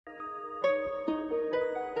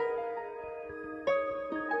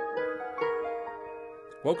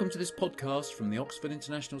Welcome to this podcast from the Oxford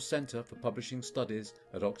International Centre for Publishing Studies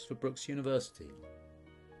at Oxford Brookes University.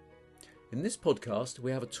 In this podcast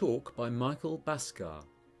we have a talk by Michael Bhaskar.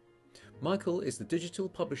 Michael is the Digital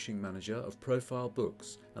Publishing Manager of Profile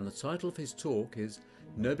Books, and the title of his talk is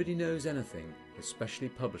Nobody Knows Anything, Especially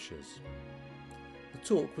Publishers. The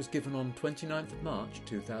talk was given on 29th of March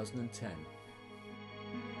 2010.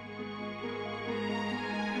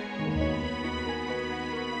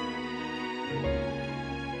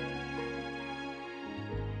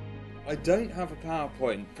 I don't have a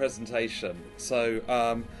PowerPoint presentation, so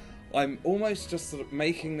I'm almost just sort of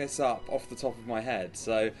making this up off the top of my head.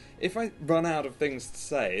 So if I run out of things to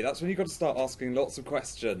say, that's when you've got to start asking lots of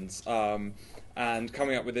questions and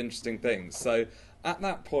coming up with interesting things. So at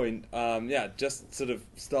that point, just sort of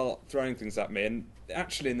start throwing things at me. And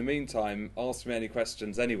actually, in the meantime, ask me any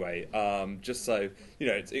questions anyway, just so,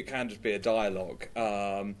 it can just be a dialogue.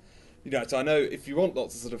 So I know if you want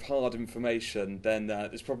lots of sort of hard information, then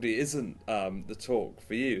this probably isn't the talk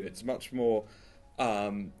for you. It's much more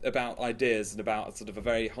about ideas and about sort of a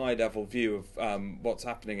very high-level view of what's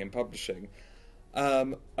happening in publishing.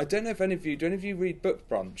 I don't know if any of you read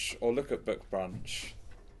BookBrunch or look at BookBrunch? Yes.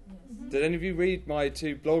 Did any of you read my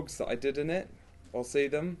 2 blogs that I did in it or see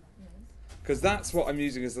them? Because that's what I'm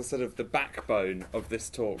using as the sort of the backbone of this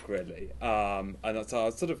talk, really. And so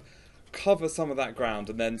I'll sort of cover some of that ground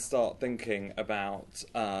and then start thinking about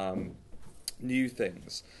new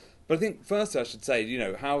things. But I think first I should say,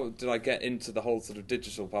 how did I get into the whole sort of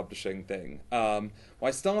digital publishing thing?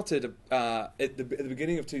 I started at the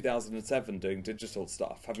beginning of 2007 doing digital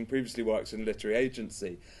stuff, having previously worked in a literary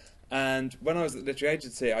agency. And when I was at the literary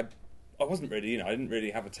agency, I wasn't really, I didn't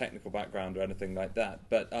really have a technical background or anything like that.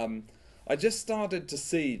 But I just started to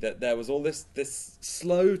see that there was all this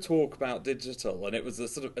slow talk about digital, and it was a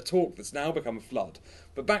sort of a talk that's now become a flood.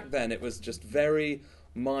 But back then it was just very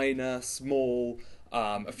minor, small,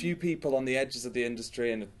 a few people on the edges of the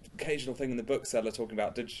industry and an occasional thing in the bookseller talking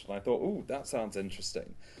about digital. And I thought, ooh, that sounds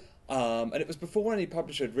interesting. And it was before any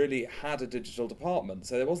publisher had really had a digital department,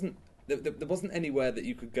 so there wasn't anywhere that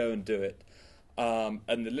you could go and do it.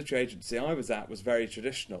 And the literary agency I was at was very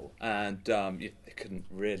traditional, and it couldn't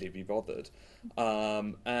really be bothered.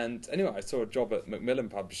 And anyway, I saw a job at Macmillan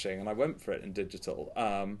Publishing, and I went for it in digital.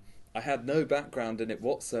 I had no background in it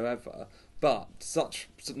whatsoever, but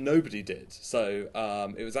nobody did. So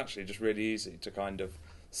it was actually just really easy to kind of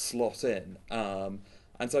slot in.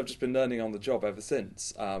 And so I've just been learning on the job ever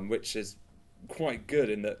since, which is quite good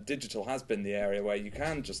in that digital has been the area where you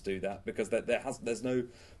can just do that, because there's no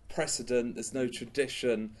precedent, there's no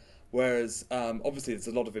tradition, whereas obviously there's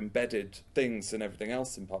a lot of embedded things and everything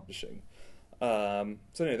else in publishing. So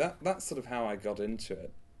anyway, that's sort of how I got into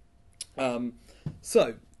it.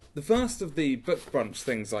 So the first of the BookBrunch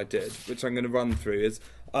things I did, which I'm going to run through, is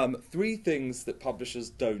 3 things that publishers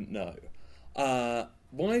don't know.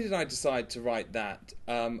 Why did I decide to write that?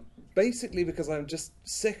 Basically because I'm just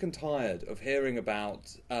sick and tired of hearing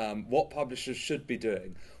about what publishers should be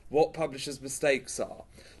doing, what publishers' mistakes are.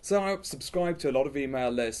 So I subscribe to a lot of email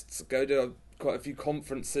lists, go to quite a few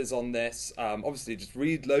conferences on this, obviously just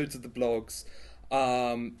read loads of the blogs.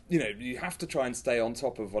 You have to try and stay on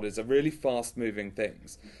top of what is a really fast-moving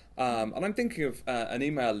things. And I'm thinking of an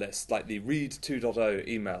email list like the Read 2.0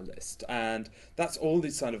 email list, and that's all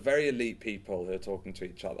these kind of very elite people who are talking to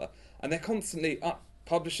each other, and they're constantly,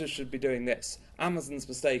 publishers should be doing this, Amazon's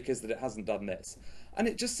mistake is that it hasn't done this. And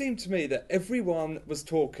it just seemed to me that everyone was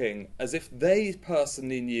talking as if they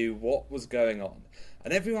personally knew what was going on.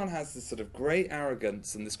 And everyone has this sort of great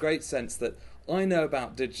arrogance and this great sense that I know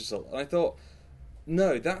about digital. And I thought,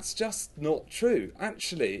 no, that's just not true.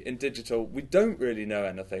 Actually, in digital, we don't really know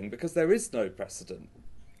anything because there is no precedent.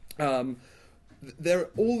 All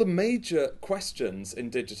the major questions in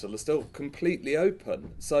digital are still completely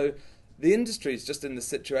open. So the industry is just in the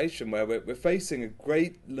situation where we're facing a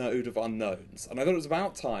great load of unknowns. And I thought it was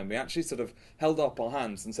about time we actually sort of held up our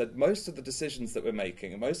hands and said most of the decisions that we're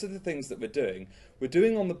making and most of the things that we're doing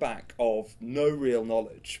on the back of no real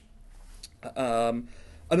knowledge.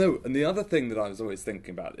 I know, and the other thing that I was always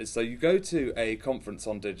thinking about is, so you go to a conference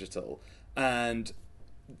on digital and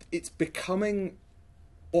it's becoming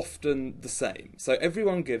often the same. So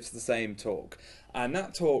everyone gives the same talk, and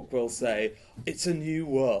that talk will say, it's a new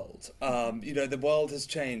world. The world has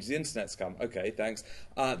changed, the internet's come. Okay, thanks.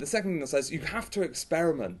 The second thing that says, you have to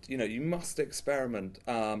experiment. You must experiment.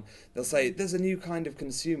 They'll say, there's a new kind of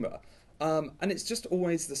consumer. And it's just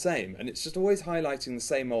always the same, and it's just always highlighting the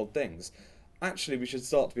same old things. Actually, we should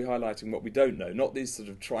start to be highlighting what we don't know, not these sort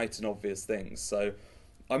of trite and obvious things. So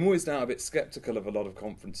I'm always now a bit sceptical of a lot of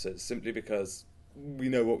conferences, simply because we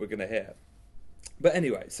know what we're going to hear. But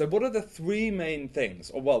anyway, so what are the three main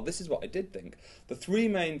things? Or, well, this is what I did think. The three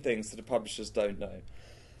main things that the publishers don't know.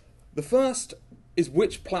 The first is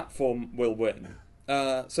which platform will win.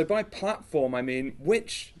 So by platform, I mean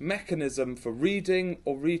which mechanism for reading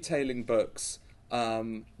or retailing books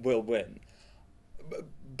will win.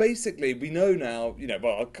 Basically, we know now,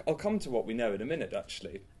 well, I'll come to what we know in a minute,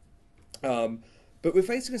 actually. But we're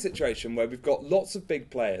facing a situation where we've got lots of big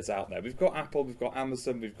players out there. We've got Apple, we've got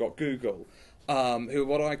Amazon, we've got Google, who are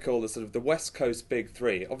what I call the sort of the West Coast big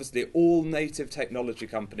three. Obviously, all native technology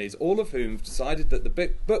companies, all of whom have decided that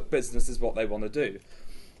the book business is what they want to do.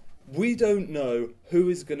 We don't know who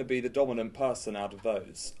is going to be the dominant person out of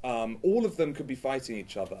those. All of them could be fighting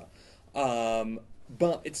each other.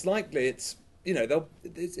 But it's likely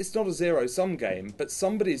it's not a zero-sum game, but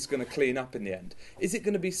somebody's going to clean up in the end. Is it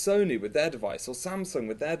going to be Sony with their device or Samsung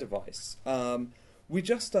with their device? We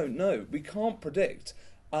just don't know. We can't predict.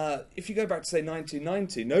 If you go back to, say,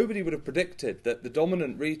 1990, nobody would have predicted that the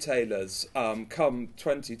dominant retailers come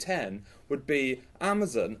 2010 would be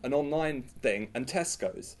Amazon, an online thing, and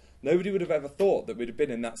Tesco's. Nobody would have ever thought that we'd have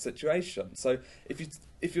been in that situation. So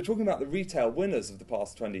if you're talking about the retail winners of the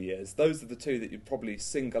past 20 years, those are the two that you'd probably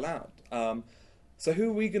single out. So who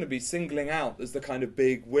are we going to be singling out as the kind of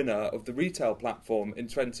big winner of the retail platform in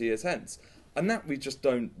 20 years hence? And that we just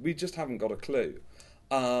haven't got a clue.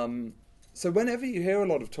 So whenever you hear a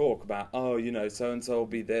lot of talk about, so-and-so will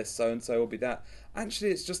be this, so-and-so will be that,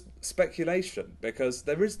 actually it's just speculation, because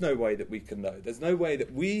there is no way that we can know. There's no way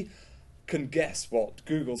that we can guess what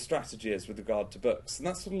Google's strategy is with regard to books. And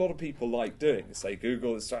that's what a lot of people like doing. They say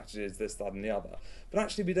Google's strategy is this, that and the other. But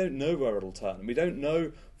actually we don't know where it'll turn. And we don't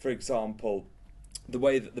know, for example, the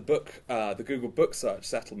way that the Google book search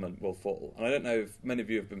settlement will fall. And I don't know if many of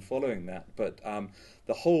you have been following that, but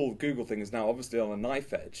the whole Google thing is now obviously on a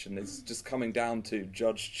knife edge, and it's just coming down to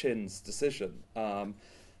Judge Chin's decision.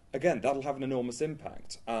 Again, that'll have an enormous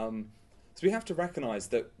impact. So we have to recognise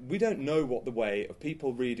that we don't know what the way of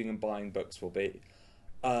people reading and buying books will be.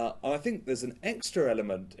 And I think there's an extra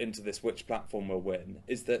element into this which platform will win,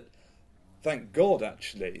 is that, thank God,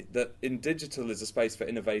 actually, that in digital is a space for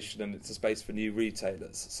innovation and it's a space for new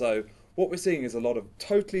retailers. So what we're seeing is a lot of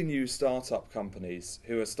totally new startup companies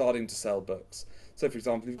who are starting to sell books. So, for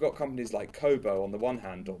example, you've got companies like Kobo on the one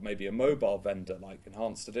hand, or maybe a mobile vendor like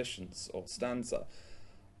Enhanced Editions or Stanza.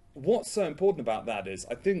 What's so important about that is,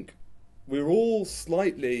 I think, we're all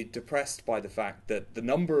slightly depressed by the fact that the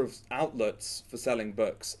number of outlets for selling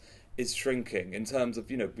books is shrinking in terms of,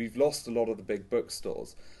 we've lost a lot of the big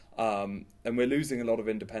bookstores, and we're losing a lot of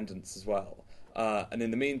independence as well. And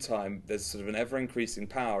in the meantime, there's sort of an ever-increasing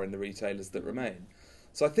power in the retailers that remain.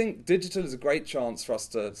 So I think digital is a great chance for us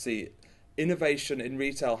to see innovation in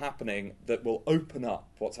retail happening that will open up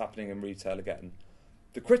what's happening in retail again.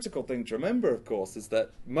 The critical thing to remember, of course, is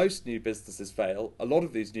that most new businesses fail. A lot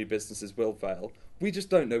of these new businesses will fail. We just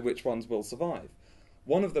don't know which ones will survive.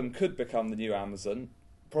 One of them could become the new Amazon.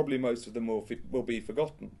 Probably most of them will be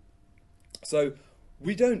forgotten. So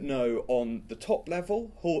we don't know on the top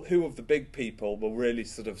level who of the big people will really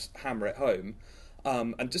sort of hammer it home.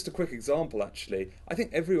 And just a quick example, actually, I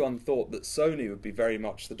think everyone thought that Sony would be very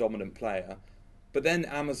much the dominant player. But then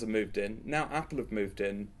Amazon moved in, now Apple have moved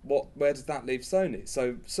in. Where does that leave Sony?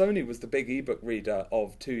 So Sony was the big ebook reader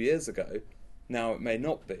of 2 years ago, now it may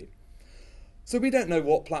not be. So we don't know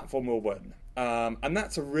what platform will win. And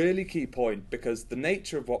that's a really key point, because the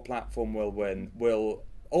nature of what platform will win will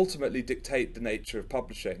ultimately dictate the nature of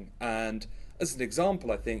publishing. And as an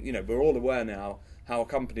example, I think, we're all aware now how a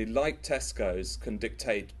company like Tesco's can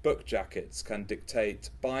dictate book jackets, can dictate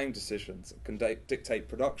buying decisions, can dictate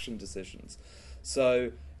production decisions.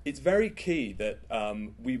 So it's very key that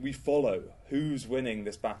we follow who's winning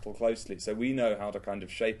this battle closely, so we know how to kind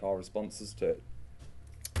of shape our responses to it.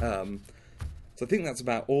 So I think that's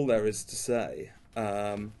about all there is to say.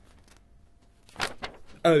 And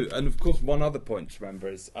of course, one other point to remember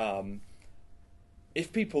is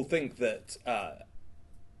if people think that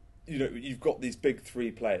you've got these big three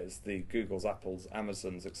players, the Googles, Apples,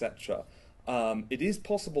 Amazons, etc. It is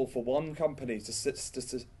possible for one company to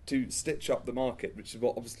stitch up the market, which is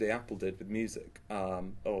what obviously Apple did with music,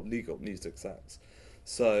 or legal music sets.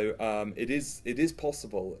 So it is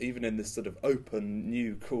possible, even in this sort of open,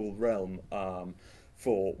 new, cool realm,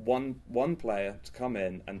 for one player to come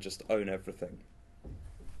in and just own everything.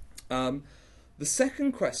 The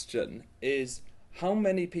second question is, how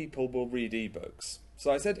many people will read ebooks?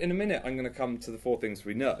 So I said in a minute I'm going to come to the 4 things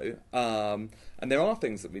we know, and there are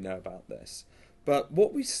things that we know about this. But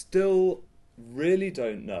what we still really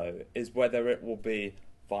don't know is whether it will be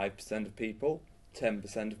 5% of people,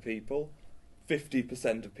 10% of people,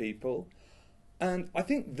 50% of people. And I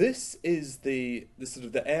think this is the sort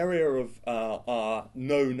of the area of our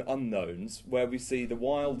known unknowns where we see the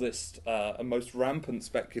wildest and most rampant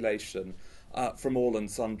speculation from all and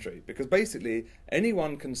sundry. Because basically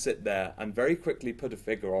anyone can sit there and very quickly put a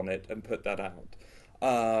figure on it and put that out.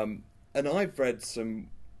 And I've read some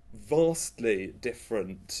vastly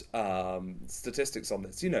different statistics on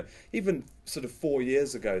this. You know, even sort of 4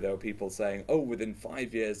 years ago there were people saying, oh, within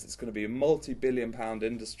 5 years it's going to be a multi-billion-pound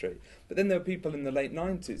industry. But then there were people in the late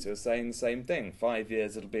 90s who were saying the same thing. 5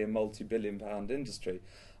 years it'll be a multi-billion-pound industry.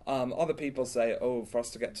 Other people say, oh, for us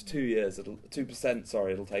to get to 2 years, 2%,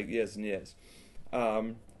 sorry, it'll take years and years.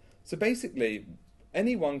 So basically,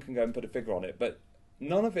 anyone can go and put a figure on it, but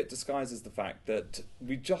none of it disguises the fact that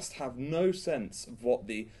we just have no sense of what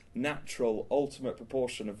the natural, ultimate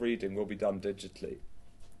proportion of reading will be done digitally.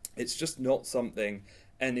 It's just not something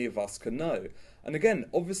any of us can know. And again,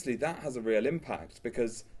 obviously that has a real impact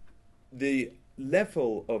because the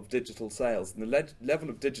level of digital sales and the level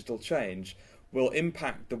of digital change will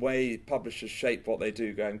impact the way publishers shape what they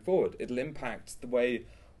do going forward. It'll impact the way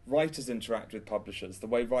writers interact with publishers, the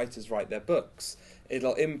way writers write their books.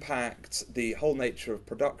 It'll impact the whole nature of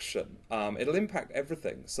production. It'll impact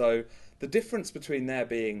everything. So the difference between there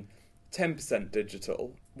being 10%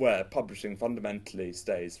 digital, where publishing fundamentally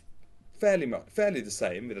stays fairly the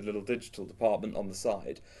same with a little digital department on the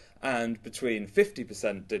side, and between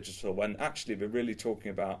 50% digital, when actually we're really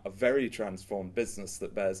talking about a very transformed business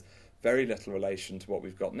that bears very little relation to what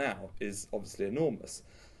we've got now, is obviously enormous.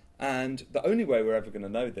 And the only way we're ever going to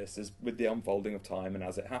know this is with the unfolding of time and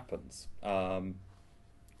as it happens.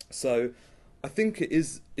 So I think it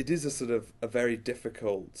is a sort of a very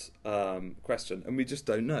difficult question, and we just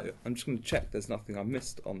don't know. I'm just going to check there's nothing I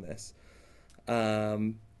missed on this.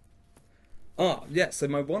 So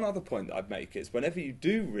my one other point that I'd make is whenever you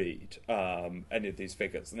do read any of these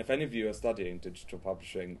figures, and if any of you are studying digital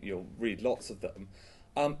publishing, you'll read lots of them,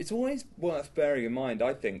 it's always worth bearing in mind,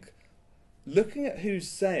 I think, looking at who's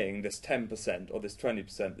saying this 10% or this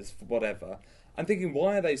 20%, this whatever, and thinking,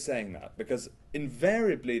 why are they saying that? Because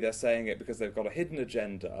invariably they're saying it because they've got a hidden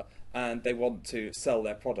agenda and they want to sell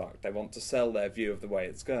their product. They want to sell their view of the way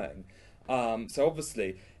it's going. So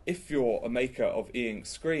obviously, if you're a maker of e-ink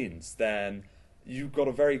screens, then you've got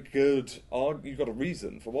you've got a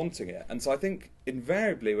reason for wanting it. And so I think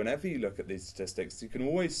invariably, whenever you look at these statistics, you can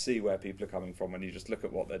always see where people are coming from when you just look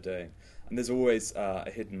at what they're doing. And there's always a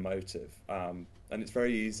hidden motive. And it's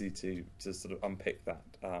very easy to sort of unpick that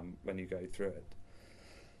when you go through it.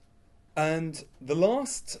 And the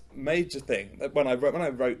last major thing, that when I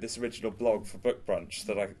wrote this original blog for BookBrunch,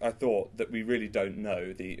 that I thought that we really don't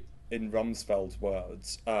know, in Rumsfeld's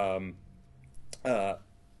words, the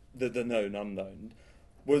known unknown,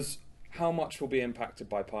 was how much will be impacted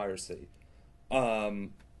by piracy.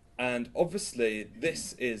 And obviously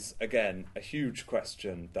this is, again, a huge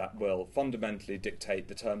question that will fundamentally dictate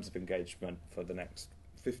the terms of engagement for the next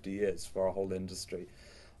 50 years for our whole industry.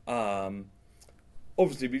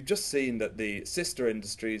 Obviously, we've just seen that the sister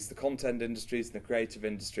industries, the content industries and the creative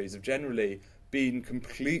industries have generally been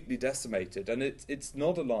completely decimated. And it's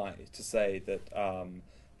not a lie to say that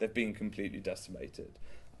they've been completely decimated.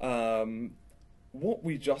 What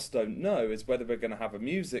we just don't know is whether we're going to have a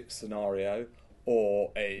music scenario or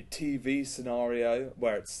a TV scenario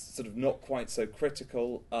where it's sort of not quite so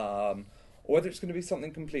critical, or whether it's going to be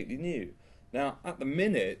something completely new. Now, at the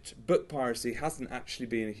minute, book piracy hasn't actually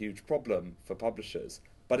been a huge problem for publishers,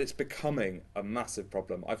 but it's becoming a massive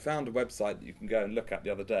problem. I found a website that you can go and look at the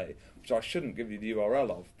other day, which I shouldn't give you the URL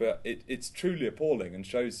of, but it's truly appalling and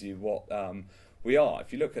shows you what we are.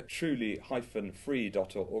 If you look at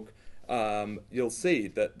truly-free.org, you'll see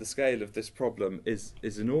that the scale of this problem is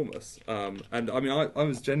enormous. And I mean, I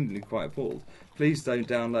was genuinely quite appalled. Please don't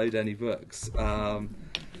download any books.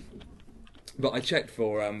 But I checked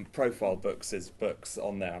for profile books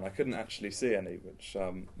on there, and I couldn't actually see any, which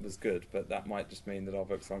was good. But that might just mean that our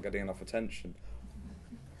books aren't getting enough attention.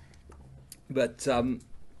 But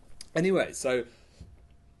anyway, so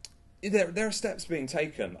there are steps being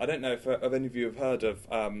taken. I don't know if any of you have heard of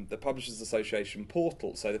the Publishers Association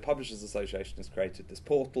portal. So the Publishers Association has created this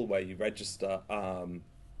portal where you register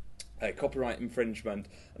a copyright infringement,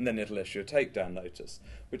 and then it'll issue a takedown notice,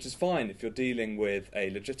 which is fine if you're dealing with a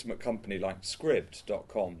legitimate company like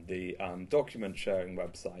Scribd.com, the document sharing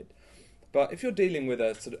website. But if you're dealing with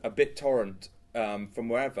a BitTorrent from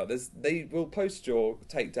wherever, they will post your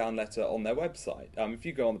takedown letter on their website. If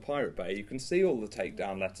you go on the Pirate Bay, you can see all the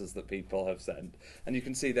takedown letters that people have sent, and you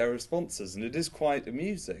can see their responses, and it is quite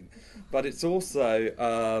amusing. But it's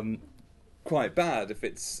also quite bad if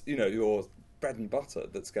it's your bread and butter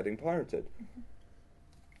that's getting pirated.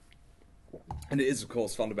 And it is, of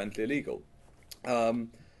course, fundamentally illegal.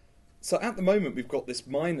 So at the moment, we've got this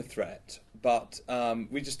minor threat, but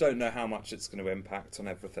we just don't know how much it's going to impact on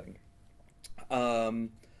everything.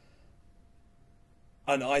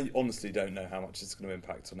 And I honestly don't know how much it's going to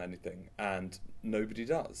impact on anything, and nobody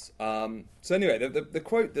does. So anyway, the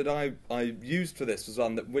quote that I used for this was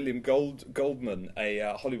one that William Goldman,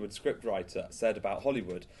 a Hollywood scriptwriter, said about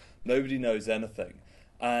Hollywood: "Nobody knows anything,"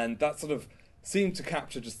 and that sort of seemed to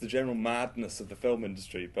capture just the general madness of the film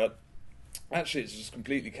industry, but actually it just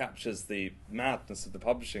completely captures the madness of the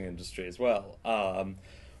publishing industry as well,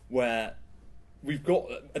 where we've got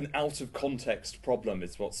an out-of-context problem,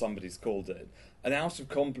 is what somebody's called it. An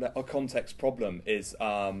out-of-context problem is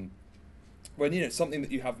when something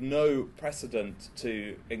that you have no precedent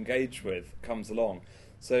to engage with comes along.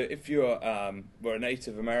 So if you're were a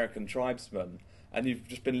Native American tribesman and you've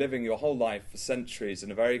just been living your whole life for centuries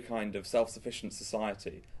in a very kind of self-sufficient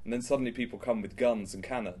society, and then suddenly people come with guns and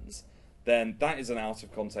cannons, then that is an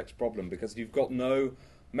out-of-context problem because you've got no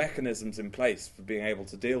mechanisms in place for being able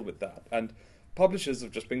to deal with that. And publishers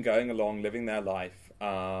have just been going along, living their life,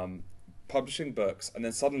 publishing books, and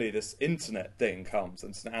then suddenly this internet thing comes,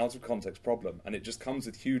 and it's an out-of-context problem, and it just comes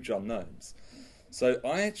with huge unknowns. So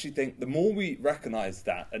I actually think the more we recognise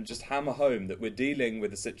that and just hammer home that we're dealing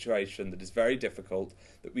with a situation that is very difficult,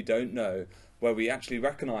 that we don't know, where we actually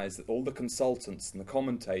recognise that all the consultants and the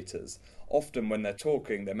commentators, often when they're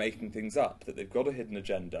talking, they're making things up, that they've got a hidden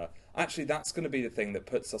agenda, actually that's going to be the thing that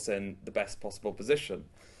puts us in the best possible position.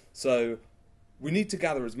 So we need to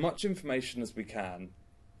gather as much information as we can,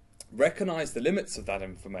 recognise the limits of that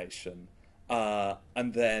information,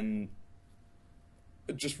 and then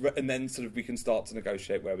sort of we can start to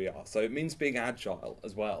negotiate where we are. So it means being agile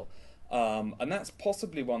as well, and that's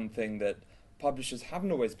possibly one thing that publishers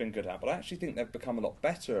haven't always been good at, but I actually think they've become a lot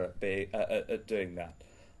better at doing that.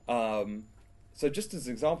 So just as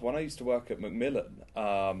an example, when I used to work at Macmillan,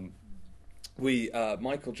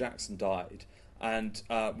 Michael Jackson died. And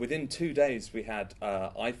within 2 days, we had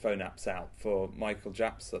iPhone apps out for Michael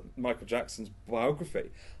Jackson's biography,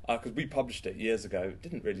 because we published it years ago. It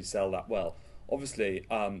didn't really sell that well. Obviously,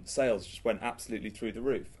 sales just went absolutely through the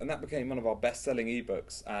roof, and that became one of our best-selling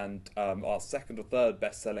ebooks and our second or third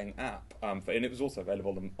best-selling app. And it was also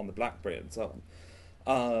available on the BlackBerry and so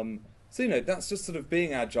on. So that's just sort of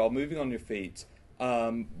being agile, moving on your feet.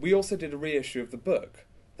 We also did a reissue of the book.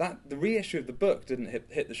 The reissue of the book didn't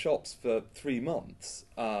hit the shops for 3 months.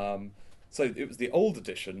 So it was the old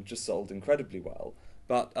edition, just sold incredibly well.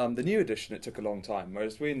 But the new edition, it took a long time,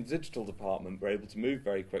 whereas we in the digital department were able to move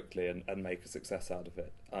very quickly and make a success out of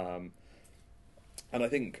it. And I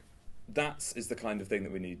think that is the kind of thing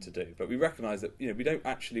that we need to do. But we recognise that we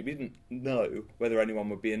didn't know whether anyone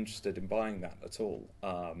would be interested in buying that at all.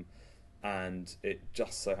 And it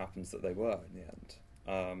just so happens that they were in the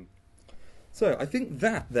end. So I think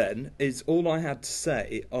that then is all I had to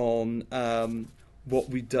say on what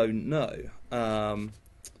we don't know.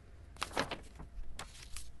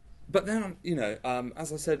 But then,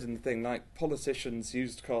 as I said in the thing, like politicians,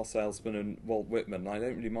 used car salesmen and Walt Whitman, I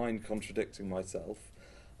don't really mind contradicting myself.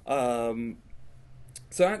 So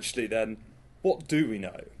actually then, what do we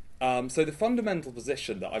know? So the fundamental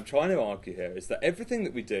position that I'm trying to argue here is that everything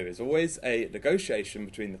that we do is always a negotiation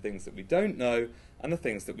between the things that we don't know and the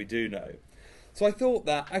things that we do know. So I thought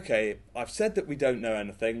that, okay, I've said that we don't know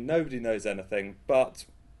anything, nobody knows anything, but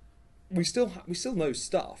we still know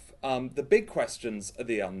stuff. The big questions are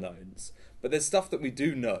the unknowns, but there's stuff that we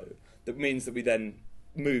do know that means that we then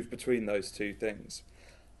move between those two things.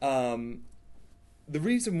 The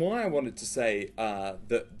reason why I wanted to say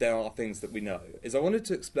that there are things that we know is I wanted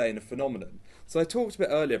to explain a phenomenon. So I talked a bit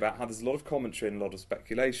earlier about how there's a lot of commentary and a lot of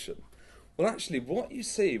speculation. Well, actually, what you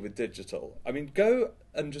see with digital, go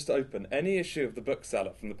and just open any issue of the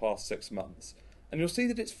Bookseller from the past 6 months, and you'll see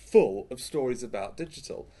that it's full of stories about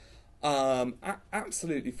digital.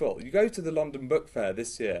 Absolutely full. You go to the London Book Fair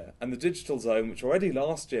this year, and the Digital Zone, which already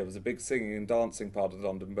last year was a big singing and dancing part of the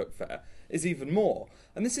London Book Fair, is even more.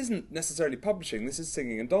 And this isn't necessarily publishing, this is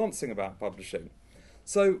singing and dancing about publishing.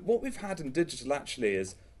 So what we've had in digital actually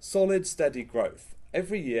is solid, steady growth.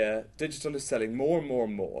 Every year, digital is selling more and more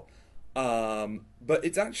and more. But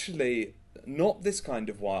it's actually not this kind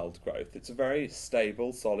of wild growth. It's a very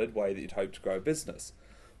stable, solid way that you'd hope to grow a business.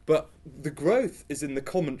 But the growth is in the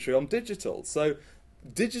commentary on digital. So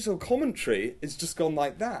digital commentary has just gone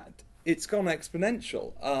like that. It's gone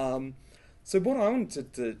exponential. So what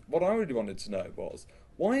I really wanted to know was,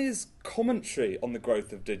 why is commentary on the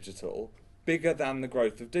growth of digital bigger than the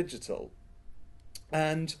growth of digital?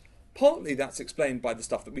 And partly that's explained by the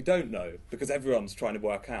stuff that we don't know, because everyone's trying to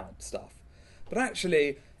work out stuff. But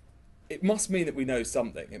actually, it must mean that we know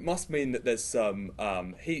something. It must mean that there's some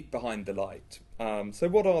heat behind the light. So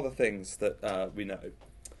what are the things that we know?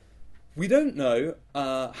 We don't know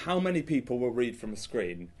how many people will read from a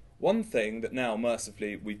screen. One thing that now,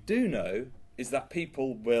 mercifully, we do know is that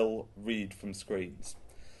people will read from screens.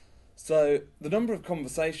 So the number of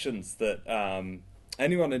conversations that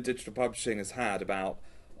anyone in digital publishing has had about,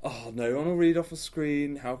 oh, no one will read off a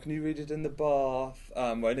screen, how can you read it in the bath,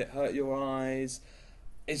 won't it hurt your eyes?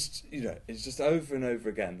 It's just over and over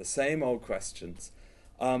again, the same old questions.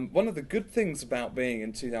 One of the good things about being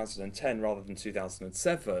in 2010 rather than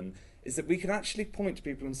 2007 is that we can actually point to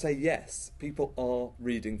people and say, yes, people are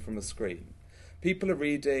reading from a screen. People are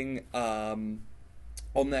reading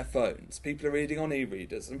on their phones, people are reading on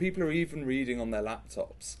e-readers, and people are even reading on their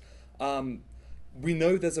laptops. We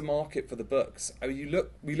know there's a market for the books. I mean,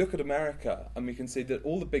 we look at America and we can see that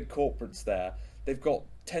all the big corporates there, they've got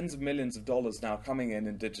tens of millions of dollars now coming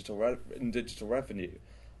in digital revenue.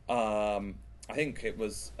 I think it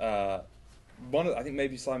was I think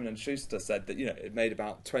maybe Simon and Schuster said that it made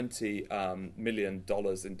about $20 million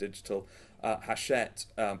in digital. Hachette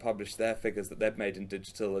published their figures that they've made in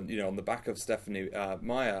digital, and on the back of Stephanie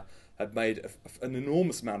Meyer had made an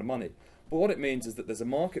enormous amount of money. But what it means is that there's a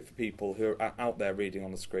market for people who are out there reading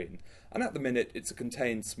on a screen, and at the minute it's a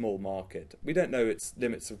contained small market. We don't know its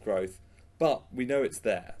limits of growth, but we know it's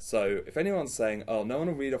there. So if anyone's saying, oh, no one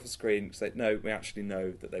will read off a screen, say, no, we actually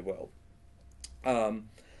know that they will.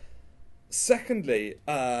 Secondly,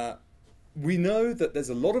 we know that there's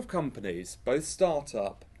a lot of companies, both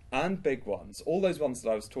startup and big ones, all those ones that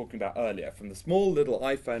I was talking about earlier, from the small little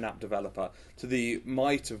iPhone app developer to the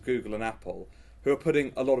might of Google and Apple, who are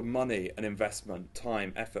putting a lot of money and investment,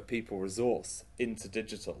 time, effort, people, resource into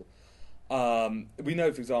digital. We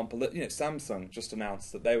know, for example, that Samsung just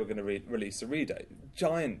announced that they were going to release a reader,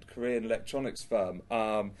 giant Korean electronics firm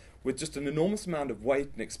with just an enormous amount of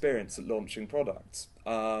weight and experience at launching products.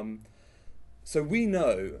 So we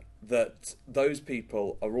know that those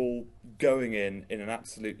people are all going in an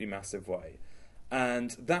absolutely massive way,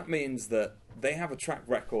 and that means that they have a track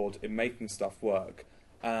record in making stuff work,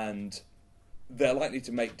 and they're likely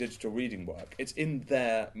to make digital reading work. It's in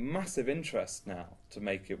their massive interest now to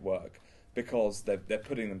make it work, because they're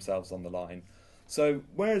putting themselves on the line. So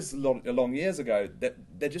whereas long years ago,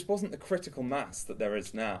 there just wasn't the critical mass that there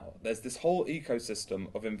is now. There's this whole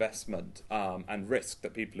ecosystem of investment and risk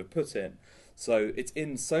that people have put in. So it's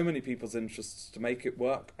in so many people's interests to make it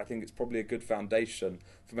work. I think it's probably a good foundation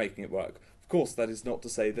for making it work. Of course, that is not to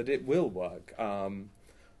say that it will work.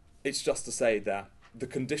 It's just to say that the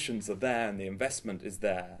conditions are there and the investment is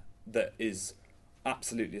there that is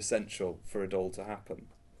absolutely essential for it all to happen.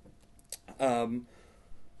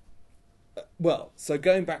 Well, so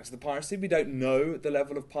going back to the piracy, we don't know the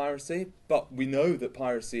level of piracy, but we know that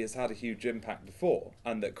piracy has had a huge impact before,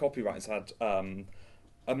 and that copyright's had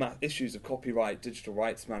issues of copyright, digital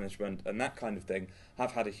rights management, and that kind of thing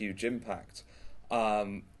have had a huge impact.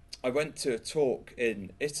 I went to a talk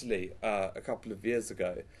in Italy a couple of years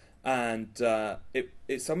ago, and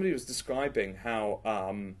somebody was describing how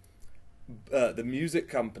the music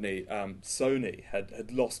company Sony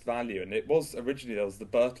had lost value, and it was originally there was the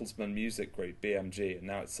Bertelsmann Music Group, BMG, and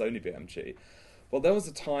now it's Sony BMG. Well, there was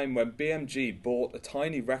a time when BMG bought a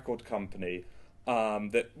tiny record company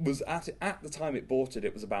that was at the time it bought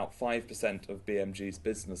it was about 5% of BMG's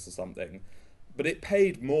business or something, but it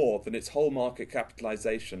paid more than its whole market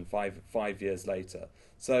capitalization five years later.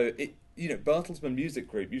 So Bertelsmann Music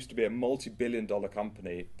Group used to be a multi-billion-dollar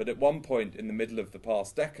company, but at one point in the middle of the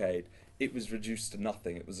past decade, it was reduced to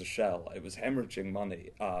nothing. It was a shell. It was hemorrhaging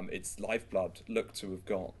money. Its lifeblood looked to have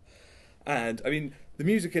gone. And, I mean, the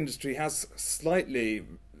music industry has slightly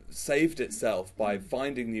saved itself by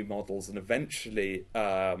finding new models and eventually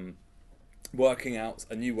working out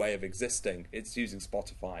a new way of existing. It's using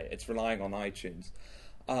Spotify. It's relying on iTunes.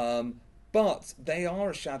 But they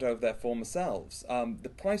are a shadow of their former selves.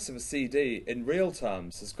 The price of a CD in real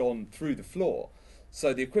terms has gone through the floor.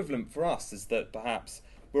 So the equivalent for us is that perhaps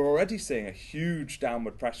we're already seeing a huge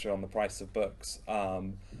downward pressure on the price of books.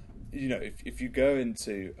 If you go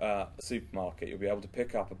into a supermarket, you'll be able to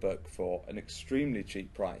pick up a book for an extremely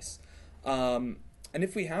cheap price. And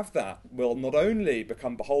if we have that, we'll not only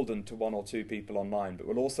become beholden to one or two people online, but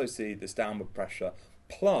we'll also see this downward pressure,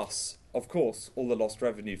 plus, of course, all the lost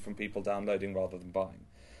revenue from people downloading rather than buying.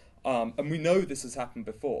 And we know this has happened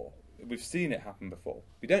before. We've seen it happen before.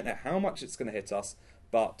 We don't know how much it's going to hit us,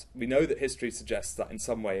 but we know that history suggests that in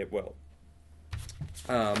some way it will.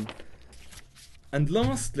 And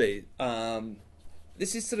lastly,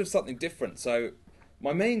 this is sort of something different. So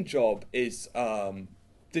my main job is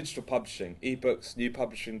digital publishing, ebooks, new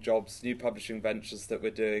publishing jobs, new publishing ventures that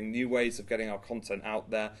we're doing, new ways of getting our content out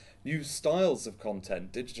there, new styles of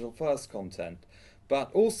content, digital first content. But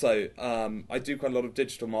also, I do quite a lot of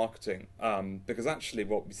digital marketing, because actually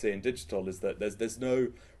what we see in digital is that there's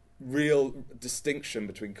no real distinction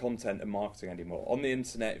between content and marketing anymore. On the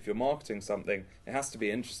internet, if you're marketing something, it has to be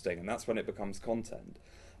interesting, and that's when it becomes content.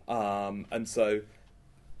 And so,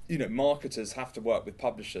 marketers have to work with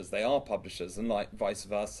publishers. They are publishers, and like vice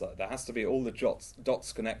versa. There has to be all the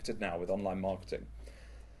dots connected now with online marketing.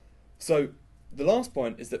 So the last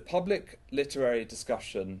point is that public literary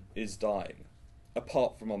discussion is dying,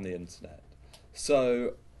 apart from on the internet.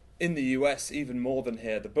 So in the US, even more than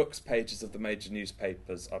here, the books pages of the major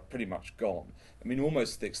newspapers are pretty much gone. I mean,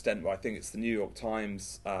 almost to the extent where I think it's the New York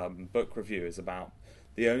Times book review is about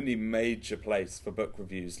the only major place for book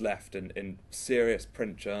reviews left in serious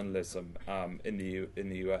print journalism in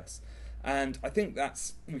the US, and I think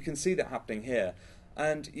we can see that happening here.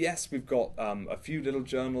 And yes, we've got a few little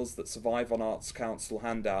journals that survive on Arts Council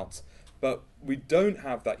handouts, but we don't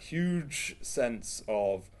have that huge sense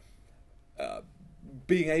of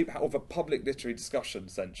being able of a public literary discussion,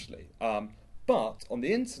 essentially. But on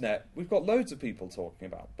the internet, we've got loads of people talking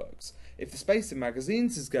about books. If the space in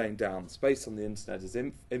magazines is going down, the space on the internet is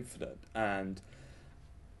infinite. And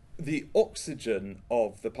the oxygen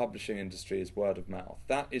of the publishing industry is word of mouth.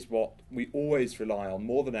 That is what we always rely on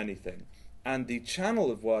more than anything. And the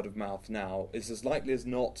channel of word of mouth now is as likely as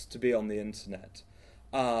not to be on the internet.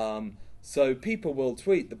 So people will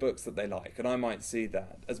tweet the books that they like, and I might see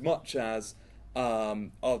that. As much as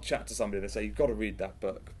I'll chat to somebody, they say, you've got to read that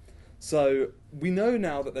book. So we know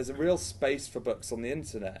now that there's a real space for books on the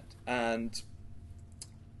internet, and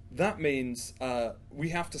that means we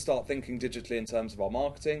have to start thinking digitally in terms of our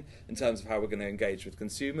marketing, in terms of how we're going to engage with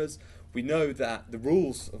consumers. We know that the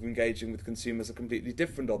rules of engaging with consumers are completely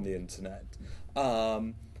different on the internet.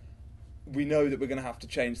 We know that we're going to have to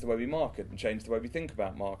change the way we market and change the way we think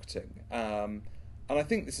about marketing. And I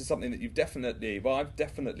think this is something that I've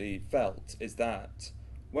definitely felt, is that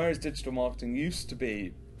whereas digital marketing used to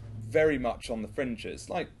be very much on the fringes,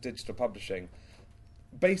 like digital publishing,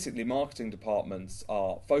 basically marketing departments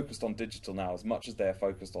are focused on digital now as much as they're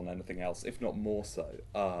focused on anything else, if not more so.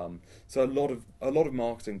 So a lot of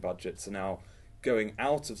marketing budgets are now going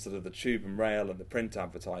out of sort of the tube and rail and the print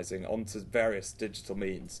advertising onto various digital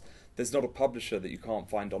means. There's not a publisher that you can't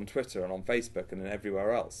find on Twitter and on Facebook and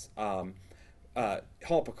everywhere else.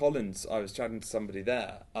 HarperCollins, I was chatting to somebody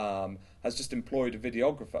there, has just employed a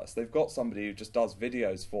videographer. So they've got somebody who just does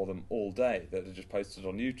videos for them all day that are just posted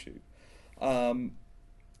on YouTube.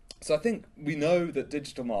 So I think we know that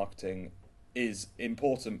digital marketing is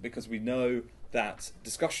important because we know that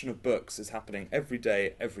discussion of books is happening every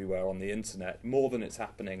day, everywhere on the internet, more than it's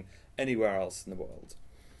happening anywhere else in the world.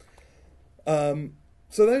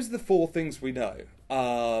 So those are the four things we know.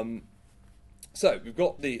 So we've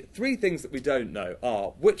got the three things that we don't know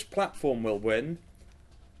are which platform will win,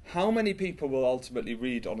 how many people will ultimately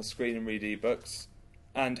read on a screen and read ebooks,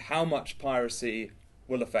 and how much piracy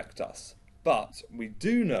will affect us. But we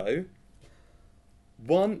do know,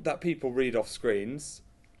 one, that people read off screens,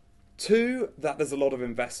 two, that there's a lot of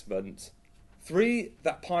investment, three,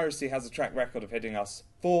 that piracy has a track record of hitting us,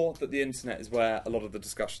 four, that the internet is where a lot of the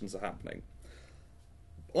discussions are happening.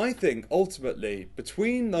 I think, ultimately,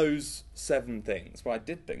 between those 7 things, well, I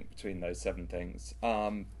did think between those 7 things,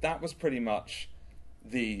 that was pretty much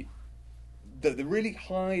the really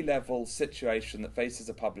high-level situation that faces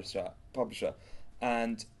a publisher,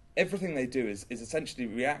 and everything they do is essentially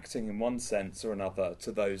reacting in one sense or another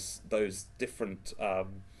to those different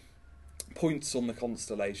points on the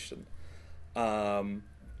constellation. And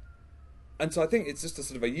so I think it's just a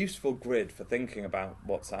sort of a useful grid for thinking about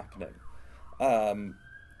what's happening.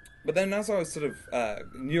 But then as I was sort of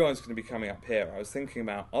knew I was going to be coming up here, I was thinking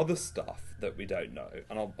about other stuff that we don't know,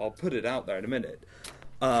 and I'll put it out there in a minute.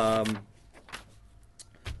 Oh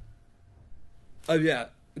yeah,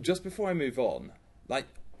 just before I move on, like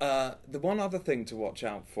the one other thing to watch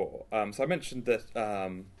out for. So I mentioned that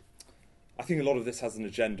I think a lot of this has an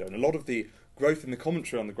agenda, and a lot of the growth in the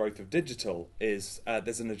commentary on the growth of digital is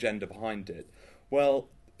there's an agenda behind it. Well,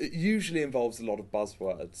 it usually involves a lot of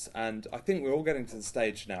buzzwords, and I think we're all getting to the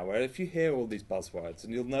stage now where if you hear all these buzzwords,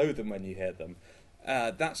 and you'll know them when you hear them,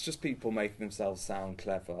 that's just people making themselves sound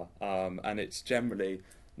clever, and it's generally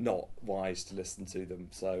not wise to listen to them,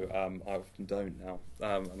 so I often don't now,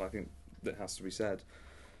 and I think that has to be said.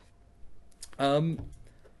 So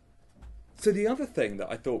the other thing that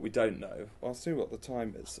I thought we don't know, I'll see what the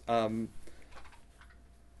time is,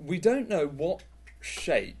 we don't know what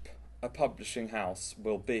shape a publishing house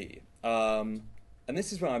will be. and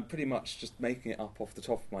this is where I'm pretty much just making it up off the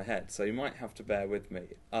top of my head, so you might have to bear with me.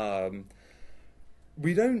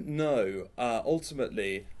 We don't know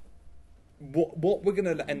ultimately what we're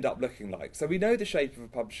going to end up looking like. So we know the shape of a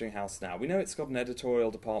publishing house now. We know it's got an editorial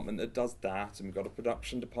department that does that, and we've got a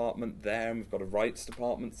production department there, and we've got a rights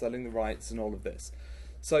department selling the rights and all of this.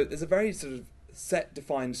 So there's a very sort of set,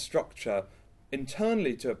 defined structure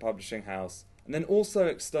internally to a publishing house, and then also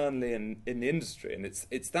externally in the industry. And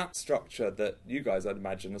it's that structure that you guys, I'd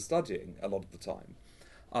imagine, are studying a lot of the time,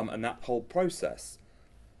 and that whole process.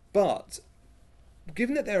 But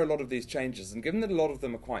given that there are a lot of these changes, and given that a lot of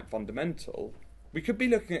them are quite fundamental, we could be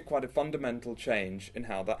looking at quite a fundamental change in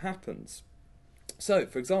how that happens. So,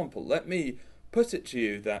 for example, let me put it to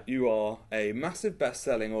you that you are a massive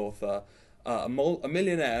best-selling author, a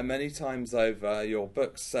millionaire many times over, your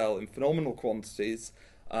books sell in phenomenal quantities,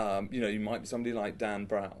 you might be somebody like Dan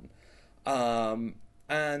Brown.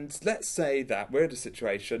 And let's say that we're in a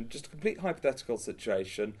situation, just a complete hypothetical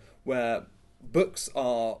situation, where books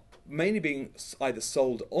are mainly being either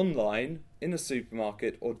sold online, in a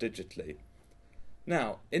supermarket, or digitally.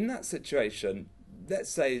 Now, in that situation, let's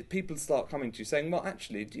say people start coming to you saying, well,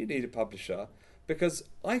 actually, do you need a publisher? Because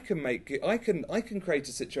I can create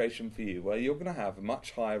a situation for you where you're going to have a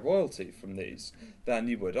much higher royalty from these than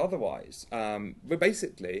you would otherwise. We're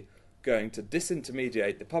basically going to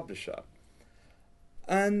disintermediate the publisher.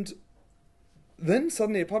 And then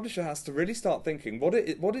suddenly a publisher has to really start thinking, what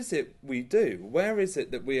is it we do? Where is it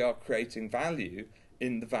that we are creating value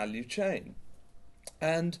in the value chain?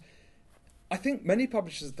 And I think many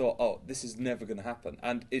publishers thought, oh, this is never going to happen.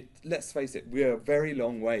 And let's face it, we're a very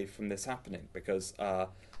long way from this happening, because a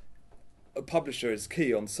publisher is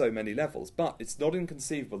key on so many levels, but it's not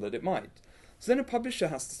inconceivable that it might. So then a publisher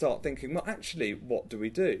has to start thinking, well, actually, what do we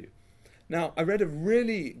do? Now, I read a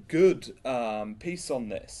really good piece on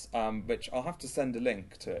this, which I'll have to send a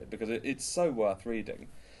link to it because it's so worth reading.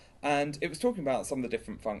 And it was talking about some of the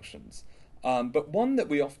different functions. But one that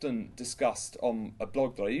we often discussed on a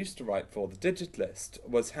blog that I used to write for, The Digitalist,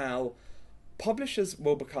 was how publishers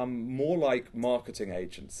will become more like marketing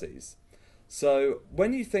agencies. So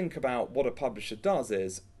when you think about what a publisher does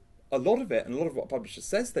is, a lot of what a publisher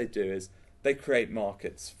says they do is, they create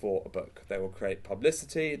markets for a book. They will create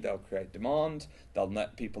publicity, they'll create demand, they'll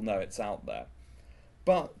let people know it's out there.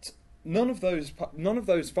 But none of those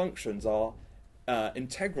functions are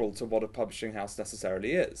integral to what a publishing house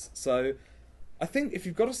necessarily is. So I think if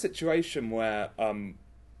you've got a situation where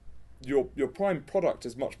your prime product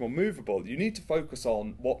is much more movable, you need to focus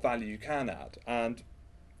on what value you can add. And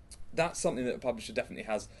that's something that a publisher definitely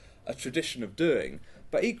has a tradition of doing.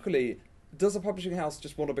 But equally, does a publishing house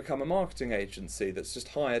just want to become a marketing agency that's just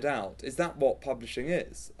hired out? Is that what publishing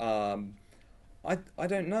is? I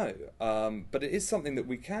don't know. But it is something that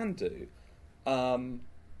we can do.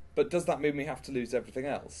 But does that mean we have to lose everything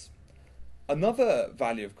else? Another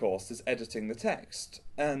value, of course, is editing the text.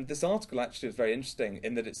 And this article actually was very interesting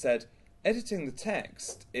in that it said editing the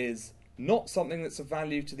text is not something that's of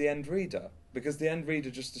value to the end reader, because the end reader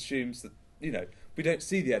just assumes that, we don't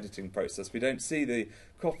see the editing process, we don't see the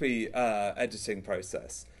copy editing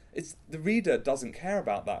process. The reader doesn't care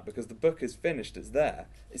about that because the book is finished, it's there.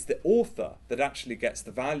 It's the author that actually gets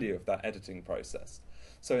the value of that editing process.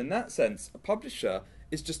 So in that sense, a publisher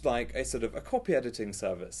is just like a sort of a copy editing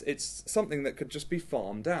service. It's something that could just be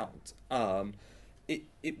farmed out.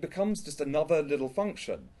 It becomes just another little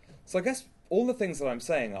function. So I guess all the things that I'm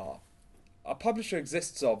saying are, a publisher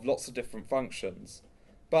exists of lots of different functions,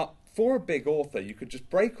 but for a big author, you could just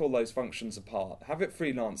break all those functions apart, have it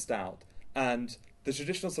freelanced out, and the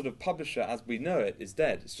traditional sort of publisher as we know it is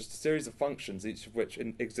dead. It's just a series of functions, each of which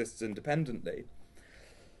exists independently.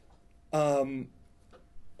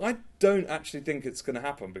 I don't actually think it's going to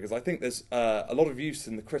happen, because I think there's a lot of use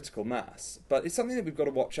in the critical mass, but it's something that we've got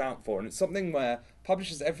to watch out for, and it's something where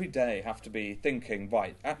publishers every day have to be thinking,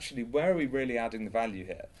 right, actually, where are we really adding the value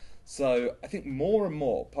here? So I think more and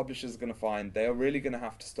more publishers are going to find they are really going to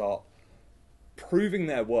have to start proving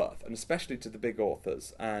their worth, and especially to the big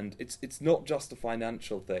authors. And it's not just a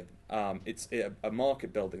financial thing. It's a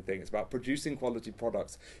market building thing. It's about producing quality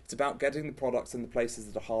products. It's about getting the products in the places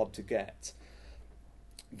that are hard to get.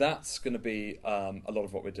 That's going to be a lot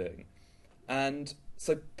of what we're doing. And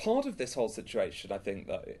so part of this whole situation, I think,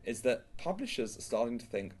 though, is that publishers are starting to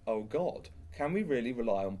think, oh God, can we really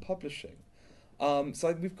rely on publishing?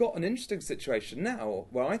 So we've got an interesting situation now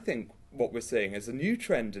where I think what we're seeing is a new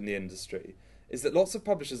trend in the industry is that lots of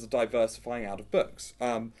publishers are diversifying out of books.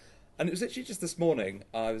 And it was literally just this morning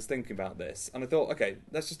I was thinking about this, and I thought, okay,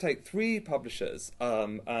 let's just take 3 publishers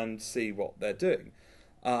and see what they're doing,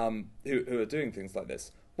 who are doing things like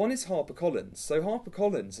this. One is HarperCollins. So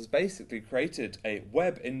HarperCollins has basically created a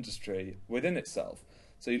web industry within itself.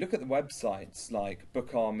 So you look at the websites like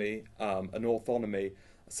Book Army, and Autonomy,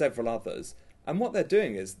 several others, and what they're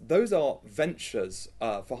doing is those are ventures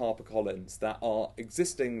for HarperCollins that are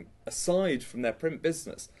existing aside from their print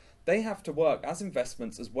business. They have to work as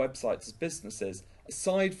investments, as websites, as businesses,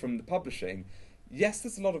 aside from the publishing. Yes,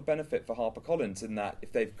 there's a lot of benefit for HarperCollins in that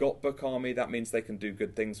if they've got Book Army, that means they can do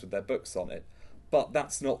good things with their books on it. But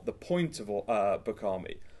that's not the point of Book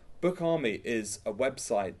Army. Book Army is a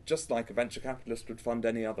website just like a venture capitalist would fund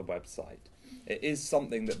any other website. It is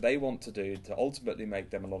something that they want to do to ultimately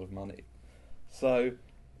make them a lot of money. So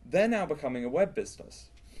they're now becoming a web business.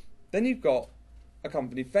 Then you've got a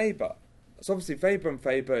company, Faber. So obviously Faber and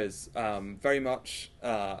Faber is very much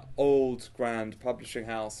old, grand publishing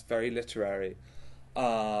house, very literary,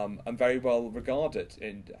 and very well regarded.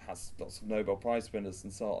 It has lots of Nobel Prize winners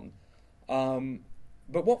and so on.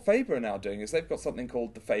 But what Faber are now doing is they've got something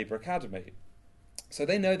called the Faber Academy. So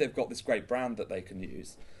they know they've got this great brand that they can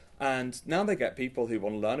use. And now they get people who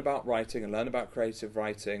want to learn about writing and learn about creative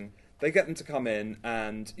writing. They get them to come in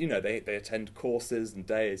and, they attend courses and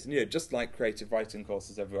days. And, just like creative writing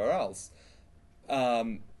courses everywhere else,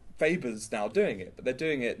 Faber's now doing it. But they're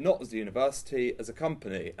doing it not as a university, as a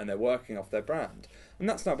company, and they're working off their brand. And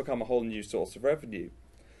that's now become a whole new source of revenue.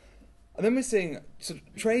 And then we're seeing sort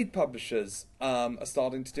of trade publishers are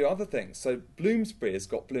starting to do other things. So Bloomsbury has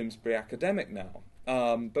got Bloomsbury Academic now.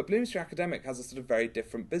 But Bloomsbury Academic has a sort of very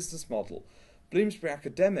different business model. Bloomsbury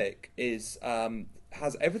Academic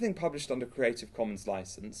has everything published under Creative Commons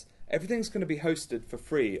license. Everything's going to be hosted for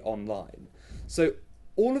free online. So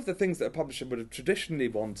all of the things that a publisher would have traditionally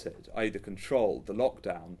wanted, i.e. the control, the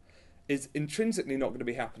lockdown, is intrinsically not going to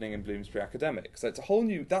be happening in Bloomsbury Academic. So that's a whole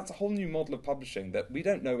new model of publishing that we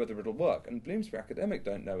don't know whether it'll work, and Bloomsbury Academic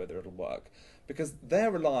don't know whether it'll work, because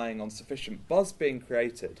they're relying on sufficient buzz being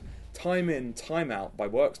created, time in, time out, by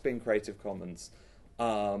works being Creative Commons,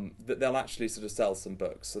 that they'll actually sort of sell some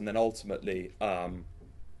books, and then ultimately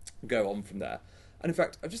go on from there. And in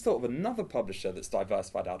fact, I've just thought of another publisher that's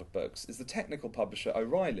diversified out of books, is the technical publisher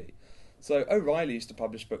O'Reilly. So O'Reilly used to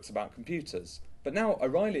publish books about computers, but now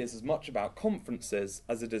O'Reilly is as much about conferences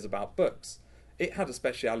as it is about books. It had a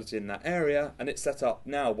speciality in that area, and it's set up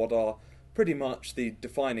now what are pretty much the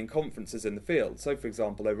defining conferences in the field. So, for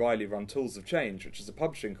example, O'Reilly run Tools of Change, which is a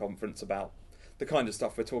publishing conference about the kind of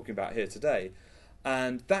stuff we're talking about here today.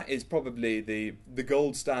 And that is probably the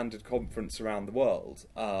gold standard conference around the world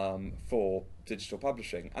for digital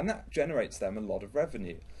publishing, and that generates them a lot of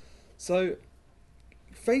revenue. So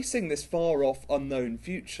facing this far-off, unknown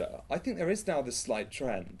future, I think there is now this slight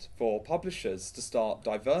trend for publishers to start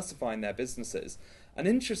diversifying their businesses. And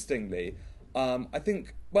interestingly, I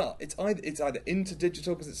think, well, it's either into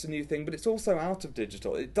digital because it's a new thing, but it's also out of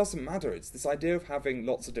digital. It doesn't matter. It's this idea of having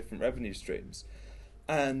lots of different revenue streams.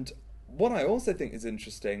 And what I also think is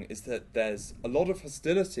interesting is that there's a lot of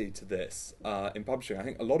hostility to this in publishing. I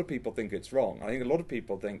think a lot of people think it's wrong. I think a lot of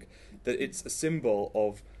people think that it's a symbol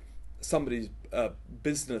of somebody's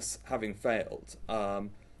business having failed.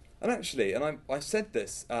 And actually, and I said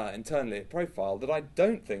this internally at Profile, that I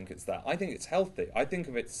don't think it's that. I think it's healthy. I think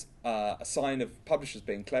of it's a sign of publishers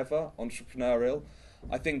being clever, entrepreneurial.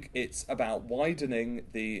 I think it's about widening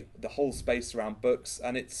the whole space around books,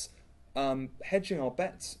 and it's hedging our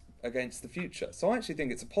bets against the future. So I actually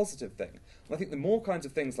think it's a positive thing. And I think the more kinds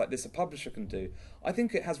of things like this a publisher can do, I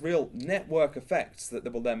think it has real network effects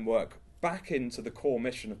that will then work back into the core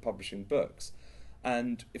mission of publishing books.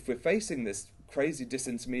 And if we're facing this crazy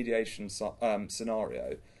disintermediation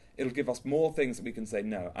scenario, it'll give us more things that we can say,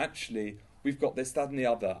 no, actually, we've got this, that, and the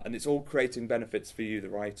other, and it's all creating benefits for you, the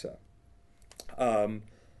writer. And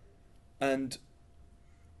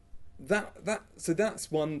so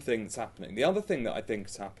that's one thing that's happening. The other thing that I think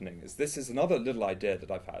is happening is, this is another little idea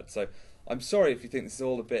that I've had. So I'm sorry if you think this is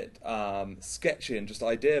all a bit sketchy and just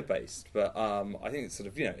idea-based, but I think it's sort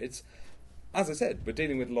of, it's, as I said, we're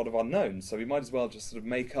dealing with a lot of unknowns, so we might as well just sort of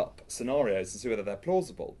make up scenarios and see whether they're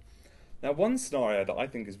plausible. Now, one scenario that I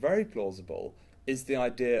think is very plausible is the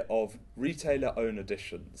idea of retailer-owned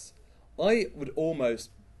editions. I would almost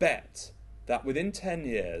bet that within 10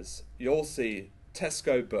 years, you'll see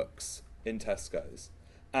Tesco books in Tesco's,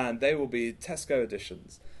 and they will be Tesco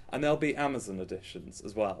editions, and there'll be Amazon editions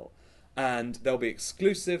as well, and they'll be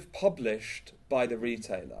exclusive, published by the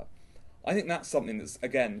retailer. I think that's something that's,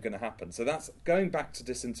 again, going to happen. So that's going back to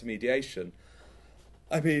disintermediation.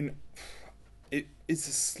 I mean, it's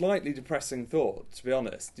a slightly depressing thought, to be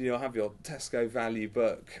honest. You'll have your Tesco value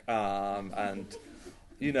book, and,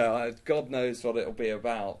 God knows what it'll be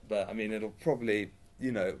about, but, I mean, it'll probably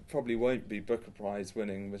probably won't be Booker Prize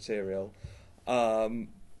winning material.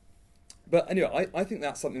 But anyway, I think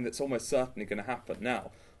that's something that's almost certainly going to happen.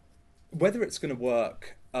 Now, whether it's going to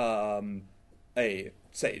work, let's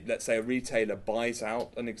say a retailer buys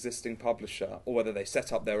out an existing publisher, or whether they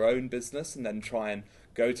set up their own business and then try and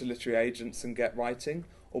go to literary agents and get writing,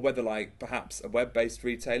 or whether perhaps a web-based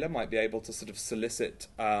retailer might be able to sort of solicit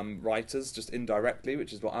writers just indirectly,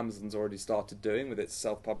 which is what Amazon's already started doing with its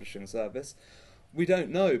self-publishing service. We don't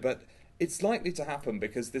know, but it's likely to happen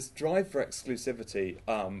because this drive for exclusivity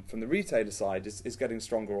from the retailer side is getting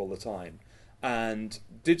stronger all the time. And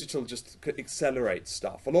digital just accelerates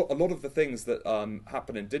stuff. A lot of the things that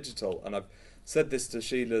happen in digital, and I've said this to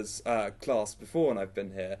Sheila's class before when I've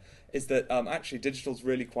been here, is that actually digital's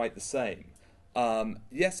really quite the same.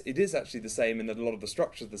 Yes, it is actually the same in that a lot of the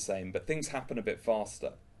structure is the same, but things happen a bit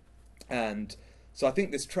faster. And so I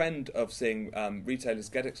think this trend of seeing retailers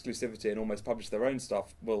get exclusivity and almost publish their own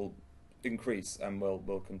stuff will increase and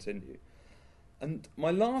will continue. And my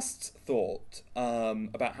last thought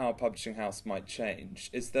about how a publishing house might change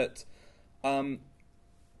is that I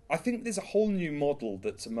think there's a whole new model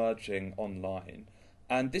that's emerging online,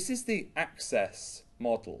 and this is the access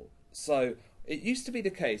model. So it used to be the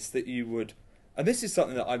case that you would, and this is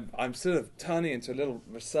something that I'm sort of turning into a little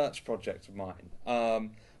research project of mine,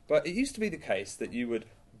 but it used to be the case that you would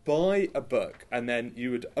buy a book and then you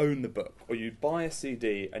would own the book, or you'd buy a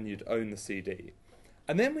CD and you'd own the CD.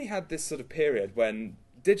 And then we had this sort of period when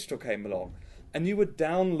digital came along and you would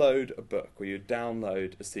download a book or you'd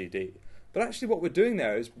download a CD. But actually what we're doing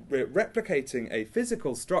there is we're replicating a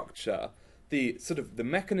physical structure, the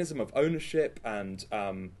mechanism of ownership and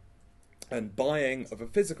buying of a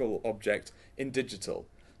physical object in digital.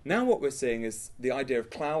 Now what we're seeing is the idea of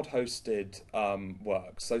cloud-hosted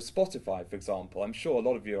work. So Spotify, for example, I'm sure a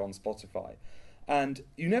lot of you are on Spotify. And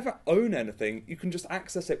you never own anything, you can just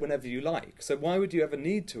access it whenever you like. So why would you ever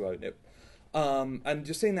need to own it? And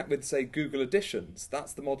you're seeing that with, say, Google Editions.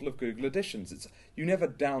 That's the model of Google Editions. You never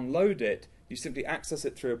download it, you simply access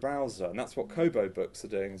it through a browser. And that's what Kobo books are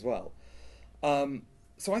doing as well.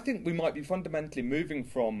 So I think we might be fundamentally moving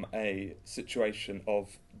from a situation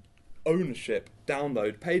of ownership,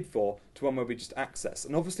 download, paid for, to one where we just access.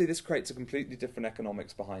 And obviously this creates a completely different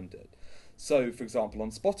economics behind it. So, for example, on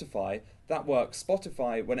Spotify, that works.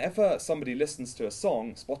 Spotify, whenever somebody listens to a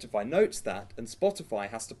song, Spotify notes that, and Spotify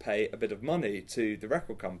has to pay a bit of money to the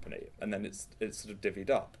record company, and then it's sort of divvied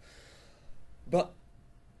up. But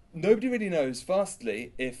nobody really knows,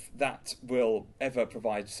 firstly, if that will ever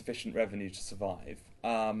provide sufficient revenue to survive.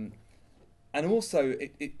 And also,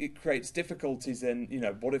 it creates difficulties in,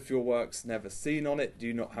 what if your work's never seen on it? Do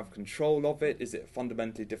you not have control of it? Is it a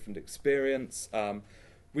fundamentally different experience?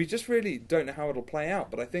 We just really don't know how it'll play out,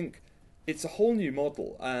 but I think it's a whole new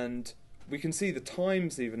model, and we can see the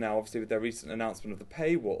Times even now, obviously with their recent announcement of the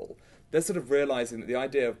paywall, they're sort of realising that the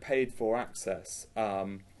idea of paid-for access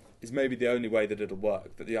is maybe the only way that it'll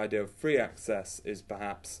work, that the idea of free access is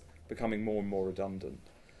perhaps becoming more and more redundant.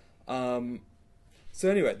 So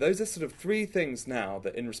anyway, those are sort of three things now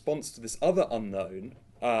that in response to this other unknown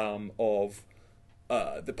of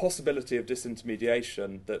the possibility of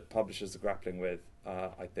disintermediation that publishers are grappling with,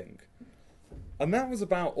 I think. And that was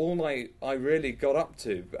about all I really got up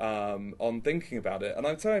to on thinking about it. And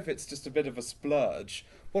I'm sorry if it's just a bit of a splurge.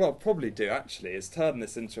 What I'll probably do, actually, is turn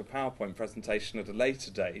this into a PowerPoint presentation at a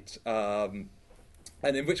later date. And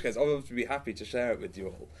in which case, I'll obviously be happy to share it with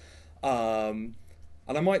you all.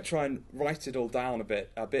 And I might try and write it all down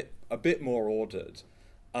a bit more ordered.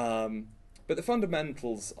 But the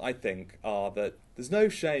fundamentals, I think, are that there's no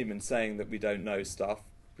shame in saying that we don't know stuff.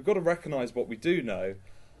 We've got to recognise what we do know,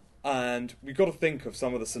 and we've got to think of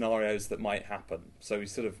some of the scenarios that might happen. So we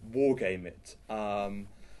sort of wargame it.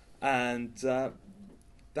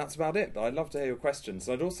 That's about it. But I'd love to hear your questions.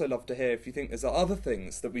 And I'd also love to hear if you think there's other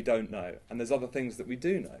things that we don't know, and there's other things that we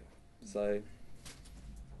do know. So,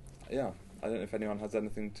 yeah, I don't know if anyone has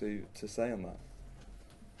anything to say on that.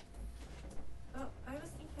 I was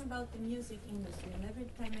thinking about the music industry, and every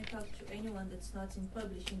time I talk to anyone that's not in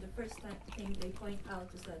publishing, the first thing they point out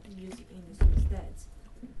is that the music industry is dead.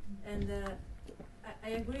 And I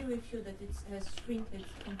agree with you that it has shrinked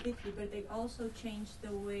completely, but they also changed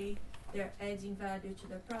the way they're adding value to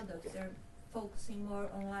their products. They're focusing more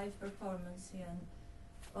on live performance and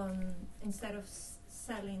on instead of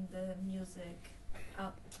selling the music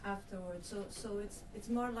afterwards. So it's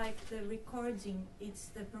more like the recording, it's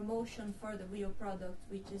the promotion for the real product,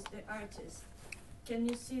 which is the artist. Can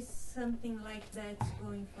you see something like that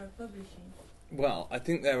going for publishing? Well, I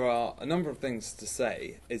think there are a number of things to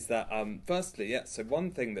say. Is that firstly, so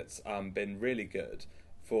one thing that's been really good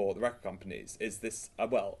for the record companies is this,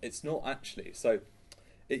 well, it's not actually. So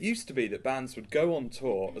it used to be that bands would go on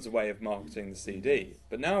tour as a way of marketing the CD.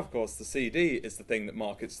 But now, of course, the CD is the thing that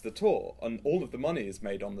markets the tour, and all of the money is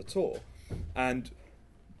made on the tour. And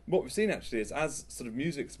what we've seen actually is as sort of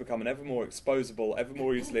music's become an ever more exposable, ever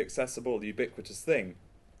more easily accessible, ubiquitous thing,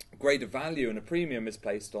 greater value and a premium is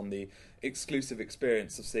placed on the exclusive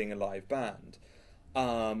experience of seeing a live band.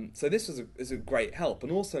 So this is a great help.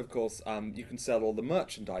 And also, of course, you can sell all the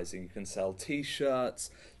merchandising. You can sell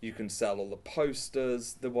T-shirts, you can sell all the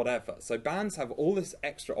posters, the whatever. So bands have all this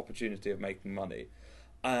extra opportunity of making money.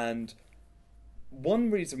 And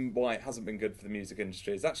one reason why it hasn't been good for the music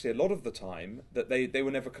industry is actually a lot of the time that they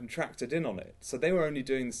were never contracted in on it. So they were only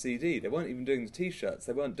doing the CD. They weren't even doing the T-shirts.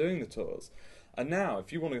 They weren't doing the tours. And now,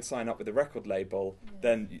 if you want to sign up with a record label,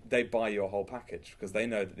 then they buy your whole package because they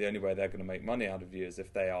know that the only way they're going to make money out of you is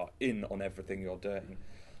if they are in on everything you're doing.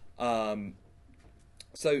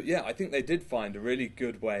 So, yeah, I think they did find a really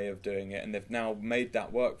good way of doing it, and they've now made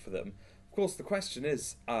that work for them. Of course, the question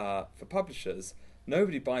is, for publishers,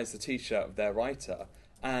 nobody buys the T-shirt of their writer,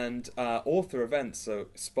 and author events are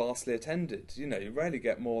sparsely attended. You know, you rarely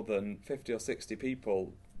get more than 50 or 60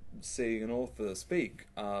 people seeing an author speak.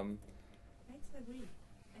 I agree.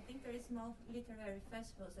 I think there is small literary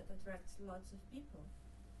festivals that attracts lots of people.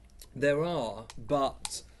 There are,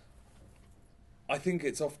 but I think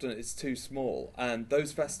it's too small. And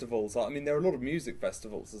those festivals are, I mean, there are a lot of music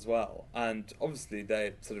festivals as well, and obviously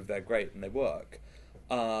they're great and they work.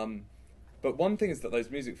 But one thing is that those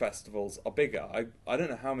music festivals are bigger. I don't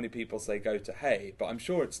know how many people say go to Hay, but I'm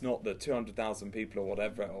sure it's not the 200,000 people or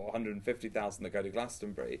whatever, or 150,000 that go to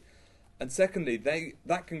Glastonbury. And secondly,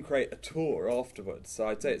 that can create a tour afterwards. So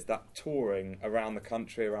I'd say it's that touring around the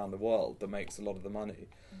country, around the world, that makes a lot of the money.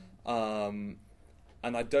 And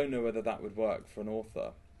I don't know whether that would work for an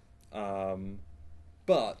author.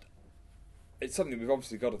 But it's something we've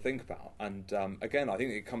obviously got to think about. And again, I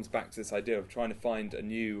think it comes back to this idea of trying to find a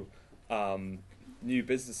new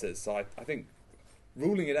businesses. So I think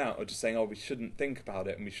ruling it out or just saying, oh, we shouldn't think about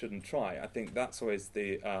it and we shouldn't try, I think that's always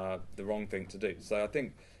the wrong thing to do. So I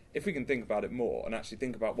think if we can think about it more and actually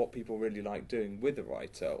think about what people really like doing with a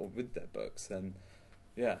writer or with their books, then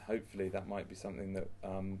yeah, hopefully that might be something that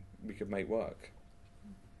we could make work.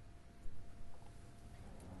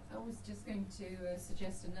 I was just going to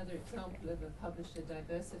suggest another example of a publisher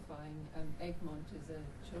diversifying. Egmont is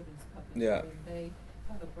a children's publisher, Yeah. and they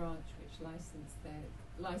have a branch which licenses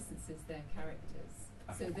their characters.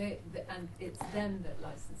 So and it's them that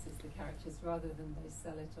licenses the characters rather than they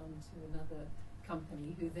sell it on to another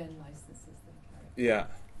company who then licenses their characters. Yeah,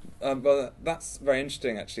 well, that's very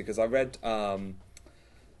interesting actually, because I read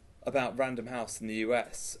about Random House in the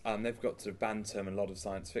US. They've got sort of Bantam and a lot of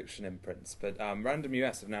science fiction imprints, but Random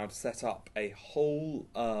US have now set up a whole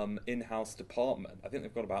in-house department. I think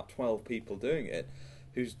they've got about 12 people doing it,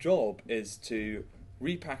 whose job is to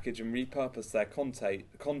repackage and repurpose their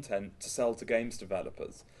content to sell to games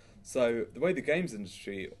developers. So the way the games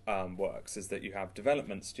industry works is that you have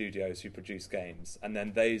development studios who produce games, and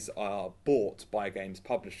then these are bought by a games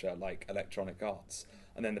publisher like Electronic Arts,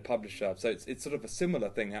 and then the publisher. So it's sort of a similar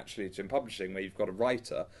thing actually to in publishing, where you've got a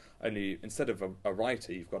writer, only instead of a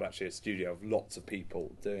writer, you've got actually a studio of lots of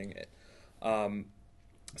people doing it.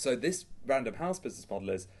 So this Random House business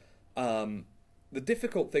model is the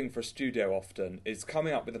difficult thing for a studio often is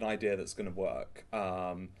coming up with an idea that's going to work.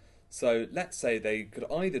 So let's say they could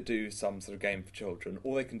either do some sort of game for children,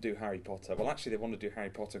 or they can do Harry Potter. Well, actually, they want to do Harry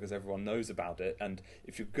Potter because everyone knows about it, and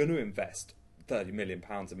if you're going to invest £30 million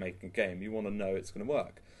in making a game, you want to know it's going to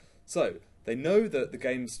work. So they know that the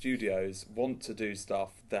game studios want to do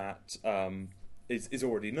stuff that is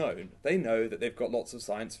already known. They know that they've got lots of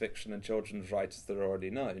science fiction and children's writers that are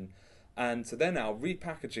already known, and so they're now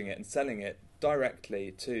repackaging it and selling it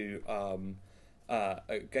directly to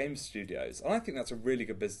game studios. And I think that's a really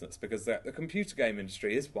good business, because the computer game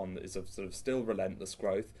industry is one that is of sort of still relentless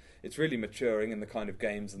growth. It's really maturing in the kind of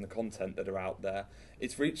games and the content that are out there.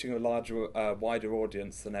 It's reaching a larger, wider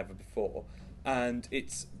audience than ever before. And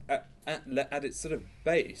it's at its sort of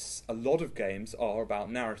base, a lot of games are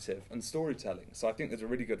about narrative and storytelling. So I think there's a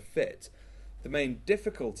really good fit. The main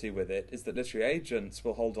difficulty with it is that literary agents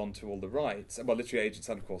will hold on to all the rights. Well, literary agents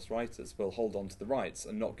and, of course, writers will hold on to the rights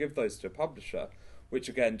and not give those to a publisher, which,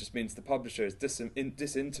 again, just means the publisher is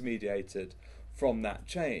disintermediated from that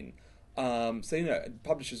chain. So, you know,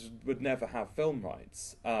 publishers would never have film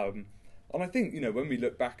rights. And I think, you know, when we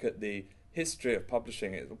look back at the history of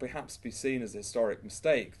publishing, it will perhaps be seen as a historic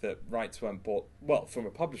mistake that rights weren't bought, well, from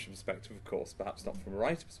a publisher perspective, of course, perhaps not from a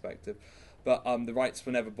writer perspective, but the rights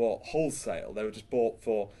were never bought wholesale. They were just bought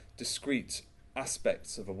for discrete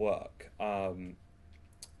aspects of a work. But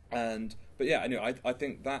yeah, anyway, I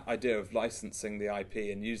think that idea of licensing the IP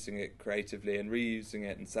and using it creatively and reusing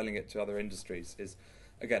it and selling it to other industries is,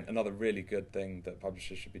 again, another really good thing that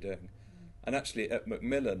publishers should be doing. And actually at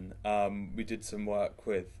Macmillan, we did some work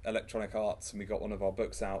with Electronic Arts, and we got one of our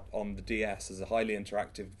books out on the DS as a highly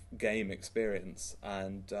interactive game experience,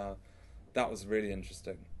 and that was really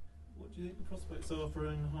interesting. What do you think the prospects are for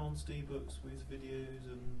enhanced ebooks with videos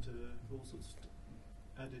and all sorts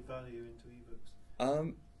of added value into ebooks?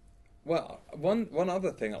 Well, one other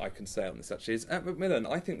thing I can say on this actually is at Macmillan,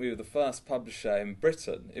 I think we were the first publisher in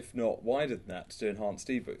Britain, if not wider than that, to do enhanced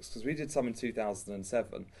ebooks, because we did some in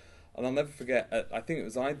 2007. And I'll never forget, I think it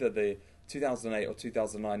was either the 2008 or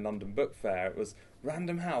 2009 London Book Fair, it was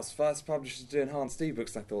Random House, first publisher to do enhanced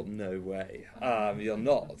ebooks. I thought, no way, you're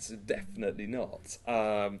not, definitely not.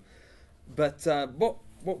 But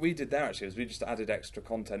what we did there actually was we just added extra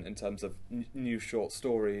content in terms of new short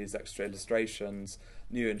stories, extra illustrations,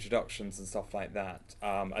 new introductions and stuff like that,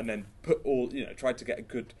 and then tried to get a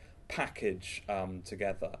good package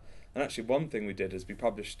together. And actually one thing we did is we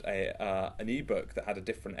published an ebook that had a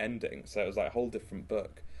different ending, so it was like a whole different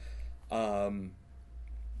book. But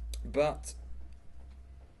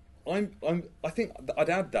I think I'd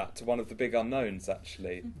add that to one of the big unknowns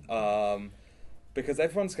actually, because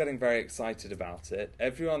everyone's getting very excited about it.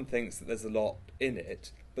 Everyone thinks that there's a lot in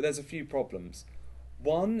it, but there's a few problems.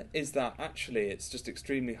 One is that actually it's just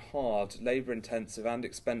extremely hard, labour-intensive and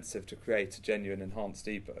expensive to create a genuine enhanced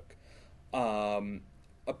ebook.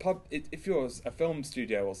 If you're a film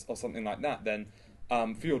studio or something like that, then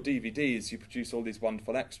for your DVDs you produce all these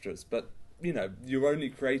wonderful extras, but you're only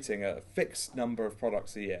creating a fixed number of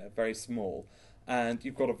products a year, very small, and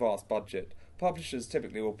you've got a vast budget. Publishers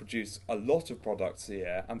typically will produce a lot of products a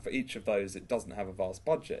year, and for each of those it doesn't have a vast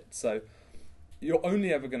budget. So you're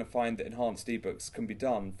only ever going to find that enhanced ebooks can be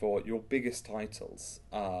done for your biggest titles.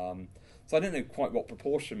 So I don't know quite what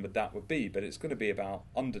proportion that would be, but it's going to be about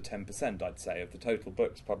under 10%, I'd say, of the total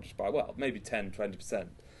books published by, well, maybe 10, 20%.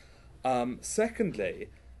 Secondly,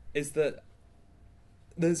 is that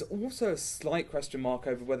there's also a slight question mark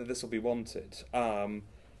over whether this will be wanted.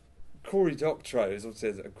 Cory Doctorow is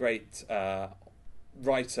obviously a great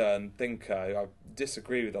writer and thinker who I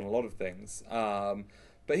disagree with on a lot of things,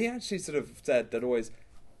 but he actually sort of said that always,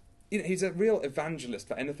 he's a real evangelist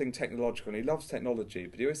for anything technological, and he loves technology,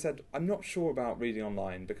 but he always said, I'm not sure about reading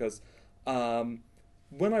online, because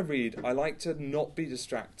when I read, I like to not be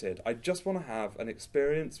distracted. I just want to have an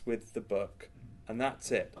experience with the book, and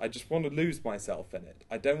that's it. I just want to lose myself in it.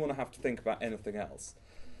 I don't want to have to think about anything else.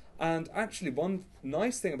 And actually, one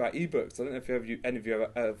nice thing about ebooks, I don't know if any of you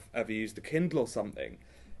have ever used a Kindle or something,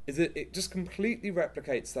 is that it just completely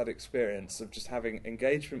replicates that experience of just having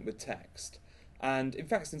engagement with text. And in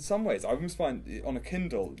fact, in some ways, I almost find on a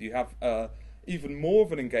Kindle you have even more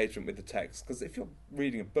of an engagement with the text, because if you're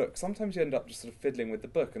reading a book, sometimes you end up just sort of fiddling with the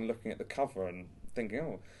book and looking at the cover and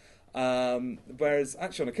thinking, whereas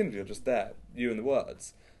actually on a Kindle you're just there, you and the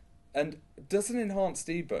words. And does an enhanced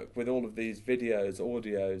ebook with all of these videos,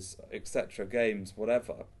 audios, etc., games,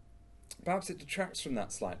 whatever, perhaps it detracts from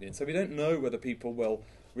that slightly, and so we don't know whether people will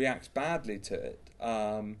react badly to it.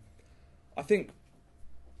 I think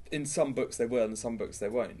in some books they will, and in some books they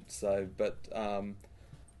won't. So, but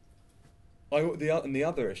the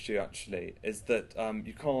other issue actually is that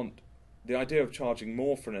you can't. The idea of charging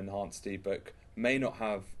more for an enhanced ebook may not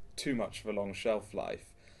have too much of a long shelf life.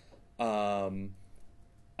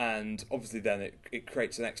 And obviously then it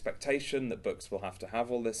creates an expectation that books will have to have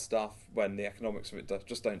all this stuff when the economics of it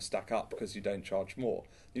just don't stack up because you don't charge more.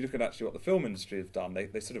 You look at actually what the film industry have done,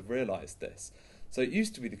 they sort of realised this. So it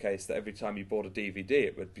used to be the case that every time you bought a DVD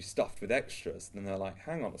it would be stuffed with extras, and then they're like,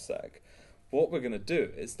 hang on a sec, what we're going to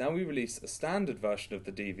do is now we release a standard version of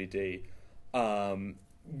the DVD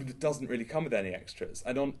that doesn't really come with any extras,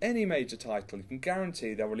 and on any major title you can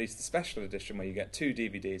guarantee they'll release the special edition where you get 2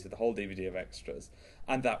 DVDs with a whole DVD of extras,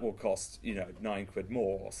 and that will cost £9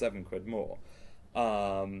 more or £7 more,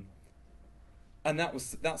 and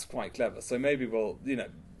that's quite clever. So maybe will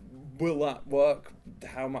that work?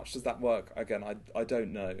 How much does that work? Again, I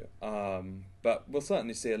don't know, but we'll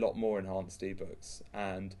certainly see a lot more enhanced ebooks,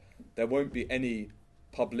 and there won't be any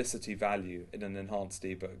publicity value in an enhanced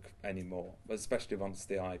ebook anymore, especially once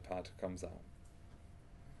the iPad comes out.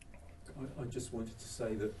 I just wanted to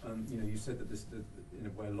say that you said that this, in a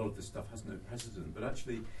way, a lot of this stuff has no precedent, but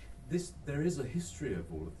actually, there is a history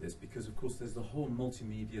of all of this, because of course there's the whole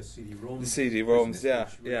multimedia CD-ROM. The CD-ROMs,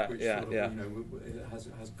 which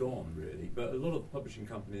has gone really, but a lot of publishing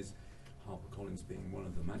companies HarperCollins being one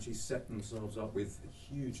of them, actually set themselves up with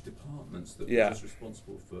huge departments that Yeah. were just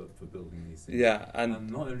responsible for building these things. Yeah, and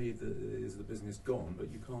not only is the business gone,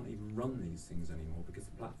 but you can't even run these things anymore because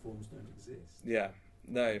the platforms don't exist. Yeah,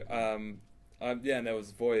 no, and there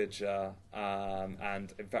was Voyager,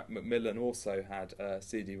 and in fact Macmillan also had a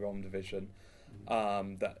CD-ROM division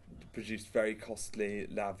that produced very costly,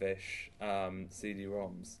 lavish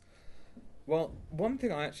CD-ROMs. Well, one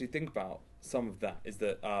thing I actually think about some of that is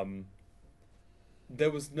that there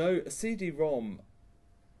was no CD-ROM.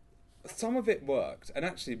 Some of it worked, and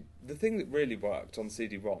actually the thing that really worked on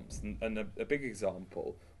CD-ROMs, and a big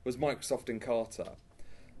example, was Microsoft Encarta.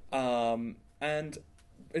 And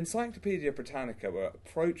Encyclopedia Britannica were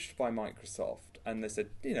approached by Microsoft, and they said,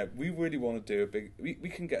 we really want to do we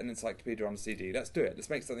can get an encyclopedia on a CD, let's do it, let's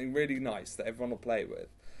make something really nice that everyone will play with.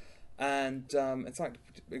 And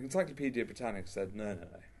Encyclopedia Britannica said, no,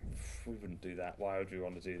 we wouldn't do that, why would we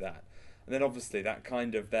want to do that? And then obviously that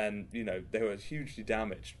kind of then, they were hugely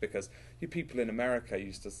damaged because people in America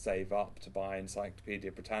used to save up to buy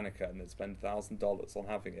Encyclopedia Britannica and they'd spend $1,000 on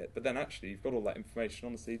having it. But then actually you've got all that information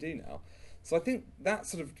on a CD now. So I think that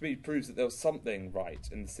sort of, to me, proves that there was something right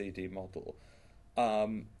in the CD model.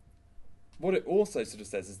 What it also sort of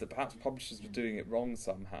says is that perhaps publishers were doing it wrong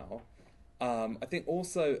somehow. I think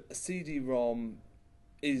also a CD-ROM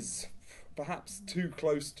is perhaps too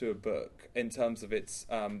close to a book in terms of its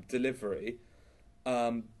delivery,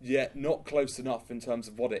 yet not close enough in terms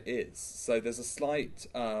of what it is. So there's a slight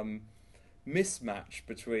mismatch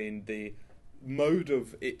between the mode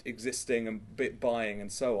of it existing and bit buying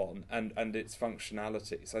and so on, and its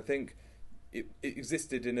functionality. So I think it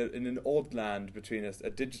existed in an odd land between a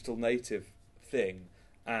digital native thing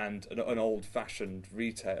and an old-fashioned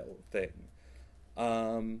retail thing.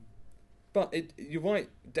 But you're right,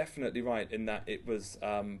 definitely right, in that it was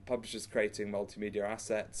publishers creating multimedia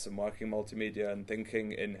assets and working multimedia and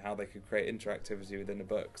thinking in how they could create interactivity within a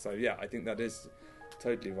book. So yeah, I think that is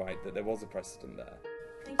totally right, that there was a precedent there.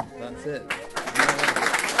 Thank you very That's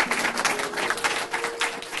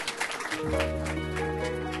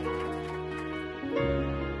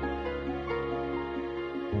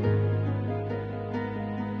it.